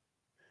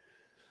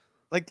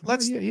 The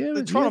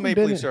Toronto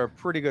Maple Leafs are a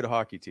pretty good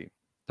hockey team.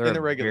 They're in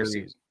the regular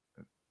season.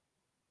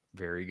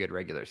 Very good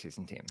regular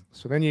season team.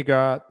 So then you've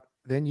got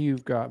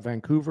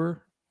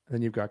Vancouver. Then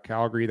you've got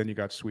Calgary, then you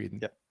got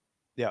Sweden.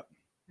 Yeah.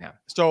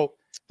 So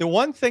the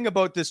one thing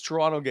about this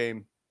Toronto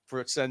game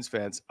for Sens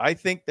fans, I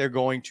think they're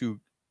going to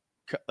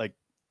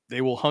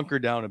they will hunker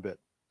down a bit.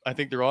 I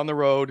think they're on the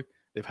road.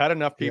 They've had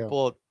enough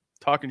people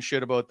talking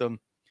shit about them.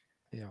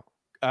 Yeah.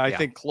 I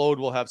think Claude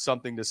will have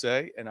something to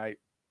say, and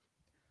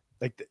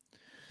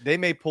they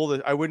may pull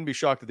this. I wouldn't be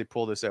shocked if they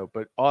pull this out,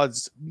 but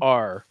odds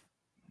are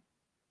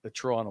that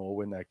Toronto will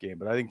win that game.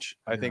 But I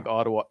think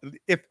Ottawa,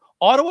 if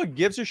Ottawa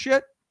gives a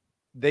shit,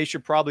 they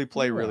should probably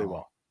play really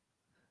well.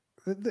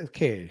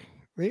 Okay.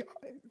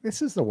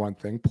 This is the one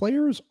thing.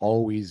 Players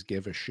always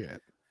give a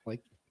shit.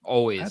 Like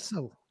always.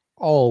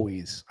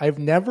 Always. I've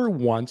never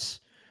once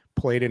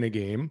played in a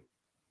game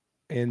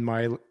in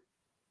my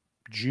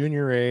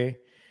junior A,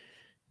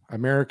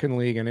 American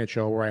League,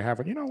 NHL where I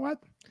haven't, you know what?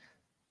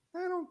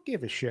 I don't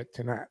give a shit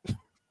tonight.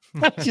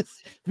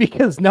 Just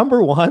because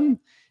number one,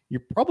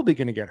 you're probably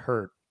going to get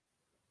hurt.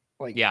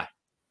 Like,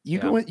 you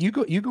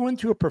go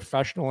into a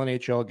professional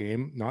NHL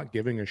game not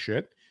giving a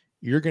shit,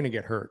 you're going to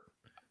get hurt.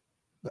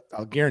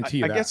 I'll guarantee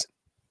you that.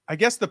 I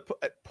guess the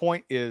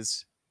point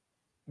is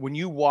when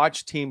you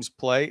watch teams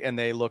play and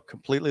they look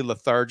completely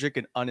lethargic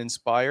and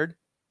uninspired.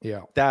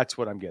 Yeah, that's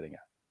what I'm getting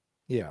at.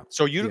 Yeah.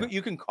 So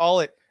you can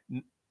call it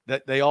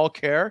that they all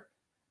care,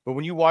 but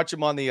when you watch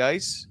them on the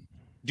ice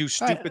do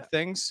stupid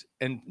things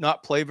and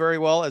not play very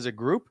well as a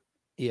group,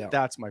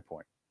 that's my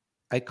point.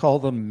 I call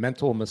them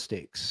mental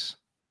mistakes.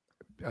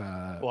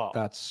 Wow.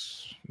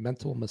 That's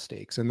mental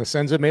mistakes. And the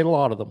Sens have made a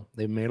lot of them.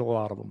 They've made a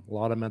lot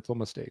of mental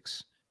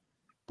mistakes.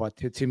 But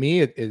to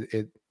me,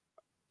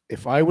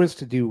 if I was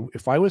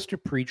to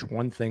preach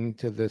one thing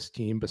to this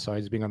team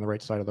besides being on the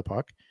right side of the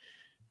puck,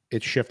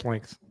 it's shift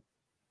length.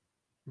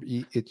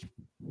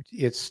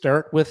 It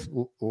start with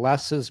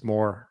less is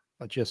more.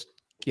 Just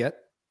get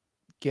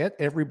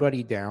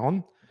everybody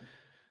down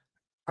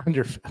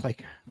under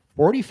like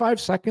 45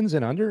 seconds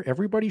and under,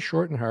 everybody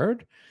short and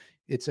hard.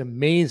 It's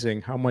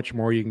amazing how much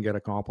more you can get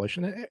accomplished.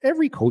 And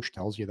every coach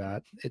tells you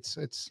that. It's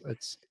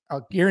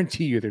I'll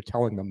guarantee you they're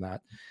telling them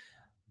that.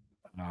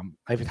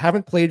 I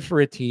haven't played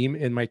for a team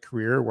in my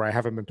career where I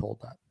haven't been told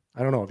that.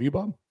 I don't know. Have you,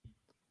 Bob?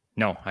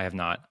 No, I have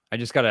not. I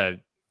just got to,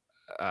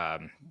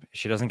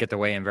 she doesn't get to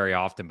weigh in very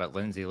often, but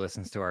Lindsay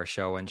listens to our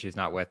show when she's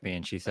not with me.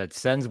 And she said,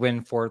 Sens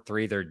win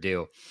 4-3, they're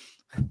due.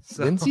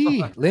 So,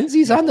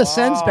 Lindsay's on the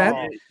Sens bet.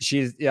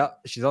 She's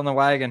on the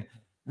wagon.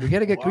 We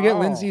gotta get. Can we get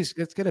Lindsay's?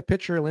 Let's get a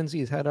picture of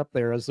Lindsay's head up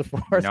there as the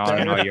fourth. No,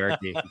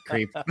 Yorkie,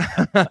 creep.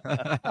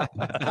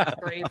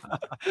 Creep.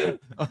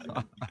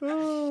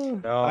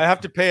 No. I have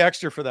to pay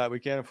extra for that. We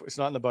can't. It's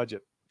not in the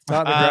budget. It's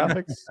not in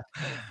the graphics.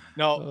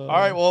 No. All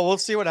right. Well, we'll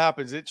see what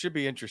happens. It should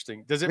be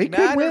interesting. Does it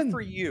matter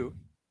for you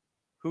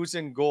who's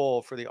in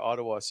goal for the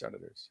Ottawa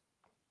Senators?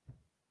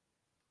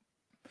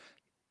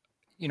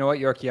 You know what,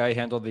 Yorkie? I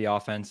handled the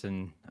offense,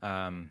 and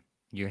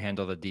you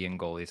handle the D and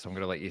goalie. So I'm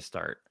going to let you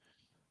start.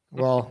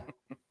 Well,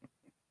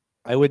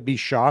 I would be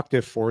shocked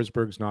if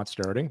Forsberg's not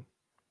starting.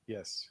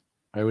 Yes,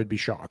 I would be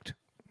shocked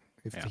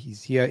if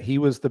he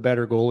was the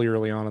better goalie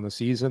early on in the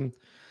season.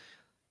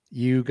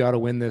 You got to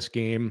win this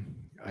game.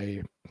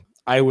 I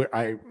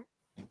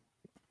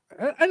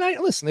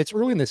listen. It's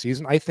early in the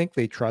season. I think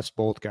they trust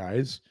both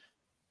guys.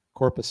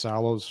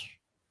 Korpisalo's.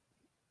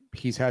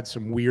 He's had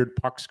some weird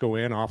pucks go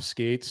in off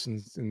skates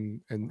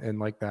and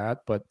like that,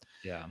 but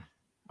yeah,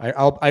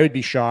 I would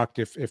be shocked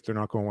if they're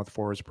not going with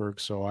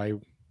Forsberg. So I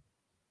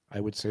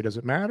would say, does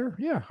it matter?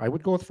 Yeah, I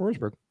would go with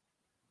Forsberg.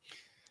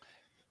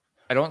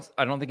 I don't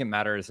think it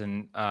matters.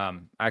 And I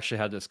actually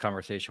had this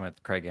conversation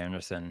with Craig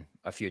Anderson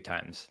a few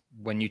times.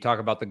 When you talk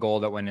about the goal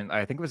that went in,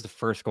 I think it was the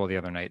first goal the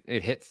other night.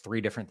 It hit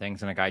 3 different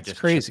things, and a guy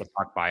just chipped the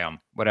puck by him.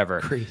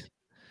 Whatever. Crazy.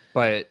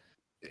 But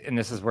and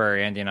this is where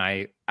Andy and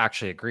I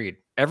actually agreed.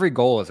 Every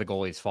goal is a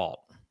goalie's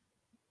fault.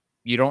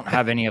 You don't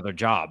have any other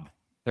job.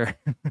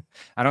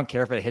 I don't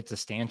care if it hits a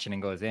stanchion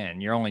and goes in.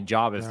 Your only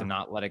job is to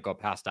not let it go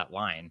past that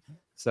line.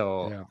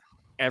 So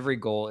every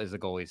goal is a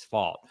goalie's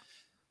fault.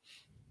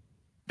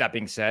 That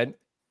being said,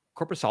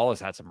 Korpisalo's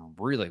had some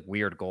really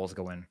weird goals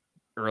going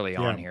early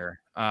on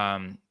here.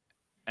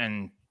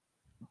 And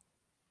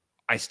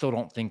I still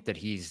don't think that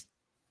he's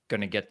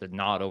going to get the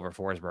nod over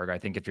Forsberg. I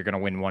think if you're going to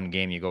win one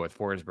game, you go with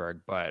Forsberg,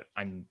 but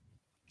I'm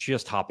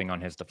just hopping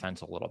on his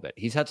defense a little bit.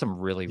 He's had some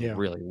really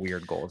really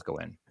weird goals go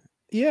in.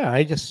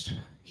 Yeah,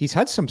 he's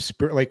had some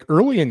spirit, like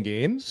early in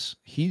games.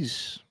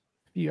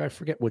 I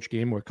forget which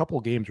game, a couple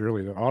of games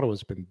early, that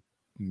Ottawa's been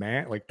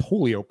like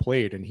totally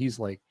outplayed, and he's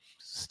like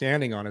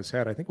standing on his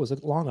head. I think was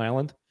it Long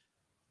Island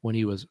when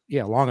he was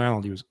Long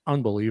Island. He was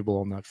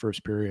unbelievable in that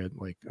first period,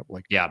 like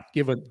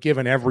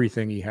given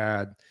everything he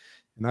had,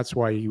 and that's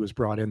why he was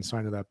brought in,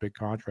 signed to that big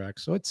contract.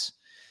 So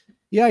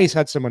he's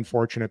had some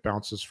unfortunate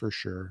bounces for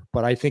sure.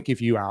 But I think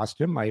if you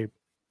asked him,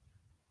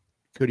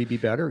 could he be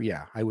better?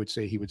 Yeah, I would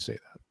say he would say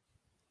that.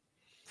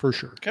 For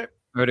sure. Okay.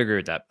 I would agree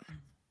with that.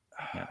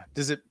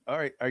 Yeah. All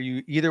right. Are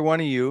you either one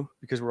of you,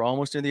 because we're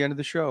almost near the end of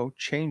the show,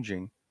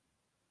 changing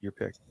your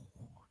pick?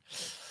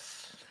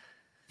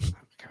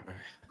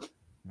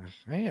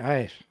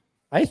 I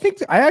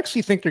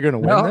actually think they're going to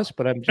win this,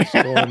 but I'm just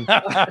going.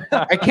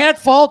 I can't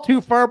fall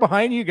too far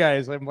behind you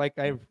guys. I'm like,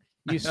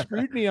 you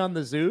screwed me on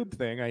the Zoob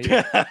thing.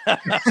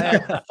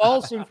 I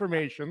false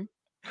information.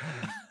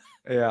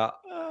 Yeah.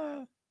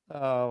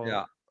 Oh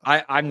yeah.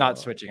 I'm not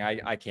switching.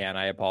 I can't.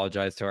 I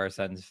apologize to our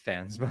Sens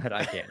fans, but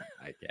I can't.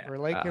 We're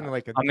like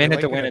I'm in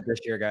it to win it this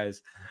year,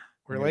 guys.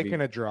 We're like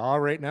in a draw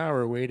right now.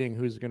 We're waiting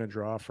who's going to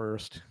draw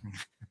first.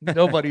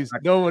 Nobody's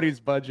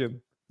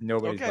budging.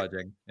 Nobody's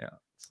budging. Yeah.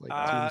 It's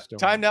like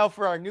time now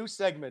for our new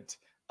segment.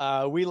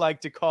 We like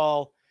to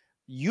call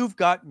You've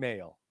Got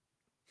Mail.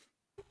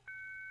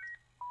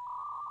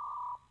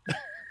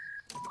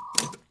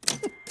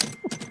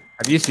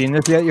 Have you seen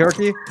this yet,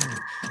 Yorkie?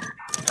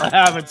 I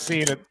haven't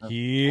seen it.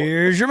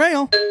 Here's your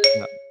mail.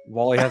 No,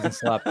 Wally hasn't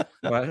slept.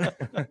 But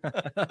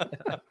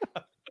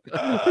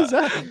is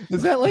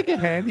that like a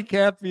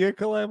handicap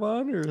vehicle I'm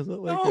on, or is it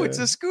like? No, it's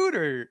a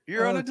scooter.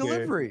 You're on a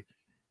delivery.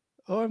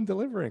 Oh, I'm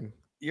delivering.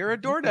 You're a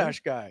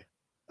DoorDash guy.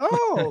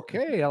 Oh,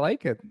 okay. I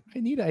like it. I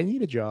need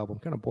a job. I'm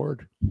kind of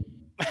bored.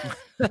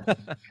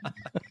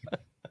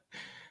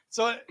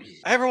 So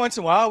every once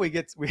in a while we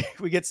get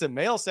some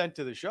mail sent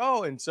to the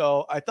show, and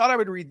so I thought I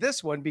would read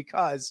this one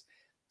because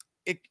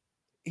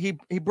he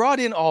brought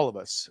in all of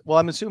us. Well,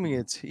 I'm assuming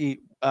it's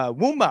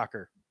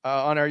Woombacher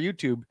on our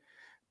YouTube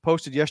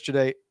posted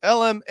yesterday.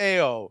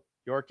 LMAO,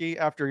 Yorkie,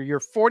 after your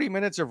 40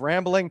 minutes of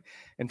rambling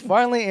and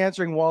finally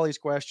answering Wally's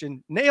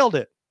question, nailed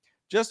it.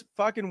 Just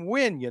fucking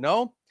win, you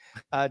know?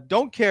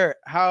 Don't care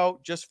how,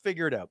 just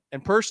figure it out.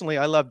 And personally,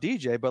 I love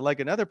DJ, but like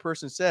another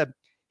person said,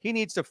 he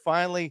needs to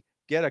finally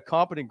get a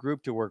competent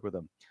group to work with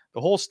him.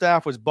 The whole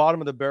staff was bottom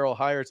of the barrel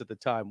hires at the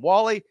time.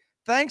 Wally,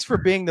 thanks for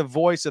being the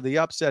voice of the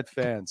upset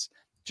fans.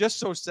 Just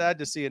so sad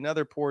to see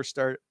another poor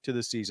start to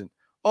the season.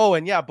 Oh,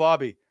 and yeah,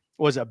 Bobby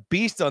was a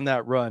beast on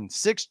that run.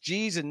 6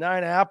 G's and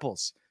 9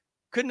 apples.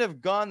 Couldn't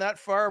have gone that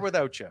far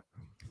without you.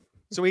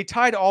 So he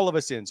tied all of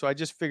us in. So I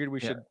just figured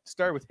we should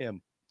start with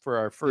him for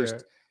our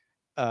first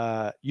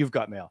You've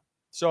Got Mail.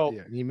 So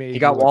he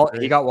got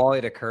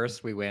Wally to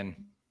curse. We win.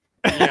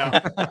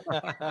 Yeah.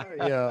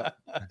 Yeah.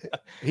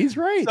 He's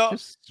right. So,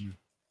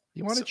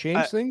 you want to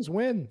change things,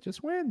 win.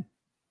 Just win.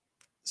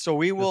 So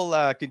we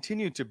will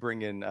continue to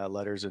bring in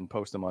letters and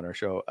post them on our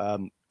show.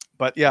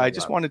 But yeah, I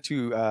just wanted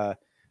to,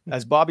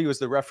 as Bobby was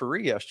the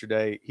referee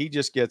yesterday, he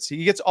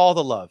gets all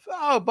the love.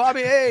 Oh,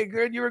 Bobby, hey,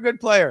 good, you were a good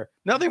player.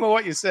 Nothing but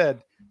what you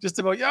said. Just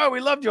about, we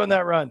loved you on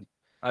that run.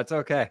 That's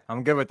okay.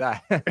 I'm good with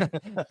that.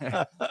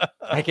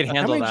 I can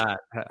handle that.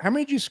 How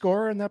many did you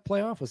score in that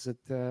playoff? Was it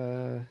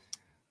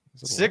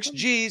 6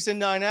 G's and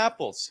 9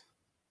 apples?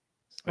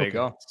 There you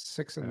go.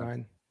 6 and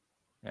 9.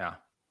 Yeah,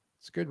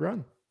 it's a good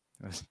run.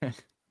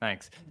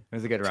 Thanks. It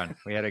was a good run.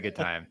 We had a good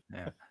time.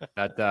 Yeah,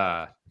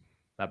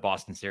 that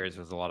Boston series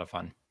was a lot of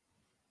fun.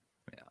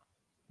 Yeah.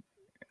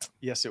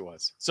 Yes, it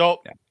was.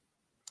 So,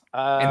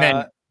 and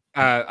then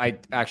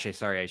I should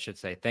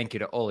say thank you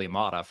to Oli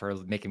Mata for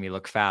making me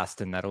look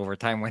fast in that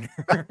overtime winner.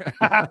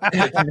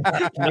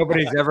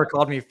 Nobody's ever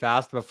called me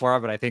fast before,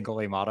 but I think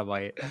Oli Mata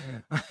might.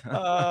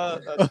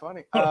 That's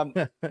funny.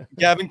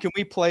 Gavin, can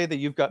we play the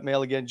You've Got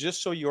Mail again,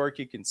 just so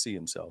Yorkie can see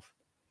himself?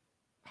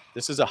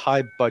 This is a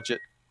high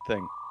budget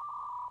thing.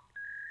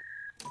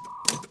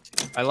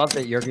 I love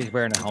that Yorkie's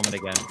wearing a helmet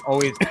again.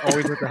 Always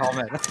with the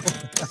helmet.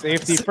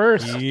 Safety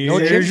first.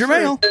 Here's your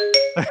mail.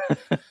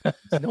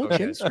 No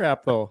chin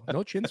strap though.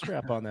 No chin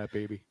strap on that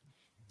baby.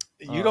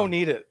 You don't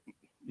need it.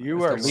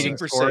 You are leading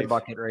super scoring safe.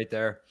 Bucket right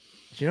there.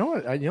 You know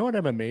what? You know what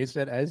I'm amazed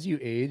at? As you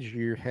age,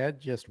 your head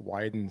just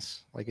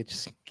widens. Like it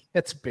just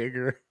gets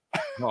bigger.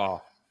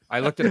 Oh, I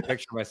looked at a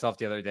picture of myself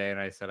the other day and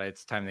I said,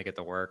 it's time to get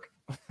to work.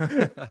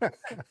 Did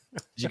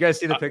you guys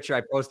see the picture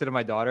I posted of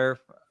my daughter?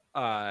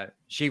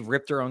 She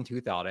ripped her own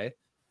tooth out, eh?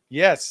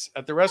 Yes,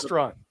 at the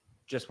restaurant.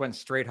 Just went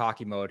straight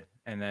hockey mode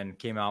and then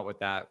came out with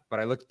that. But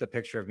I looked at the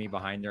picture of me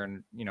behind her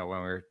and, when we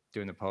were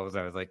doing the pose,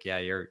 I was like, yeah,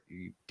 you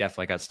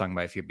definitely got stung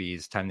by a few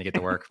bees. Time to get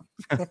to work.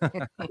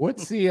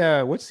 What's the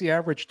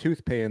average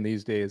tooth paying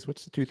these days?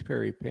 What's the tooth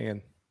fairy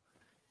paying?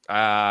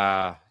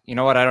 You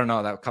know what? I don't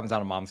know. That comes out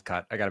of mom's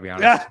cut. I got to be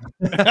honest.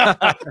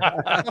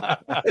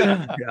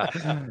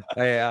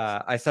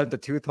 Yeah. I sent the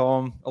tooth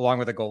home along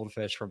with a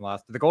goldfish from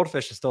last. The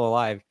goldfish is still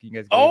alive. You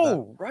guys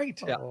right.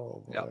 Yeah.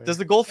 Oh, yeah. Does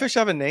the goldfish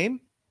have a name?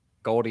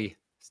 Goldie.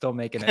 Still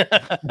making it.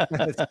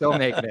 Still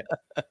making it.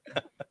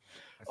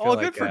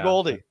 Good for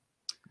Goldie.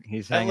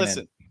 He's hanging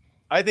listen,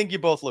 I think you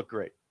both look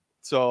great.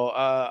 So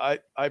I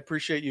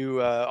appreciate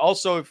you.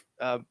 Also,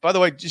 by the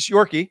way, just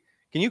Yorkie,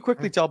 can you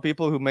quickly tell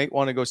people who might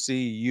want to go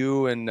see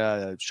you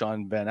and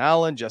Sean Van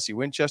Allen, Jesse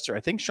Winchester? I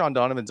think Sean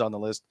Donovan's on the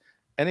list.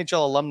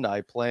 NHL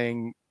alumni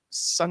playing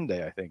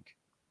Sunday, I think.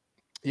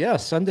 Yeah,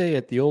 Sunday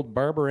at the old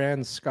Barbara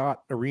Ann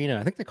Scott Arena.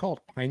 I think they call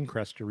it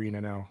Pinecrest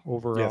Arena now,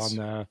 over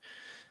on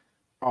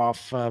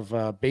off of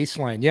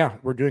Baseline. Yeah,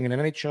 we're doing an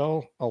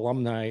NHL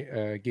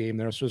alumni game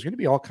there. So there's going to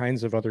be all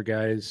kinds of other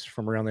guys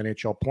from around the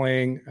NHL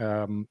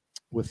playing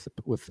with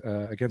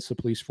against the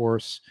police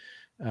force.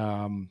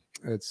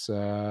 It's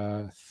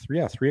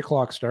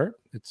 3:00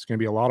 start. It's going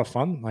to be a lot of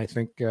fun. I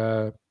think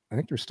there's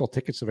still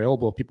tickets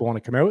available if people want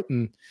to come out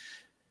and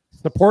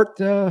support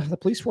the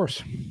police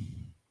force.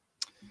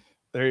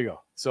 There you go.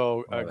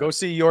 So go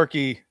see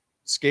Yorkie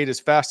skate as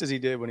fast as he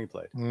did when he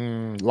played.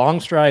 Long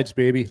strides,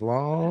 baby.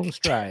 Long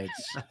strides.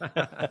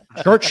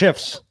 Short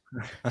shifts.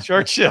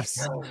 Short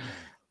shifts.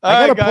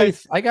 I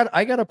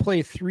gotta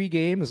play 3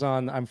 games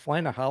on. I'm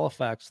flying to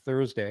Halifax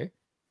Thursday.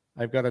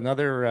 I've got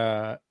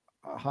another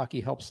Hockey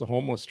Helps the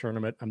Homeless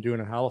tournament I'm doing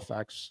in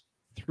Halifax.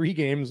 3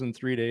 games in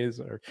 3 days,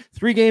 or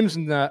 3 games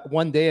in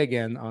 1 day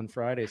again on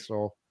Friday.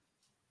 So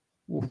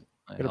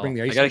Gotta bring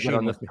the ice. I gotta get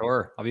on this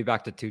tour. I'll be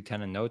back to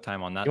 210 in no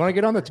time on that. You want to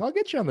get on the tour? I'll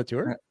get you on the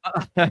tour.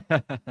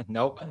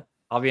 Nope.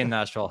 I'll be in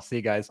Nashville. See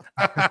you guys.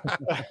 All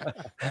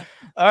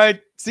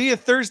right. See you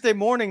Thursday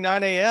morning,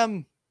 9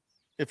 a.m.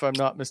 if I'm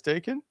not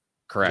mistaken.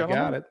 Correct.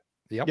 Gentlemen? Got it.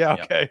 Yep. Yeah.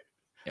 Okay.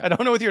 Yep. I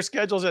don't know with your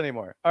schedules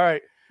anymore. All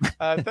right.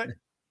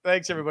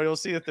 Thanks, everybody. We'll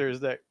see you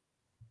Thursday.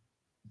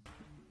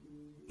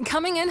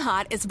 Coming in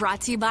Hot is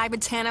brought to you by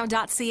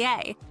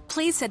Botano.ca.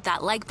 Please hit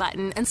that like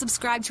button and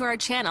subscribe to our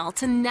channel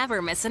to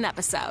never miss an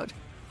episode.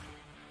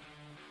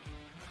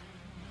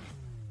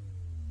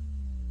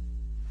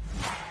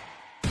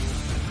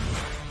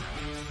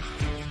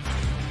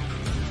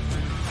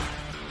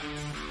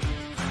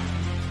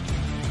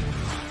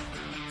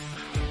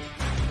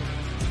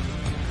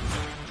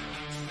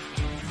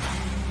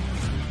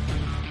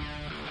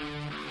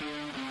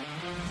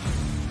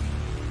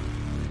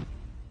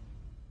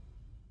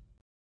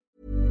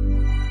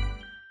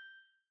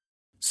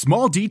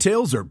 Small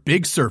details are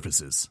big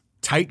surfaces.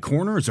 Tight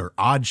corners are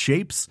odd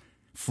shapes.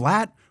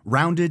 Flat,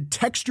 rounded,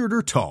 textured,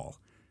 or tall.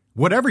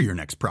 Whatever your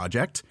next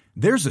project,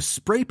 there's a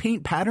spray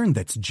paint pattern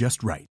that's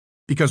just right.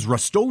 Because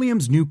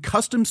Rust-Oleum's new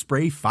Custom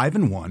Spray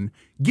 5-in-1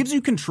 gives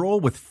you control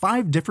with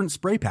 5 different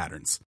spray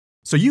patterns.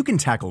 So you can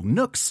tackle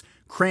nooks,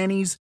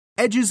 crannies,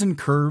 edges, and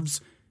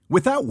curves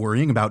without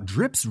worrying about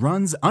drips,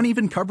 runs,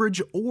 uneven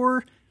coverage,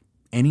 or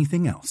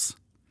anything else.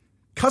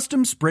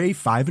 Custom Spray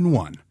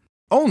 5-in-1.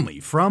 Only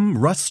from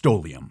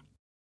Rust-Oleum.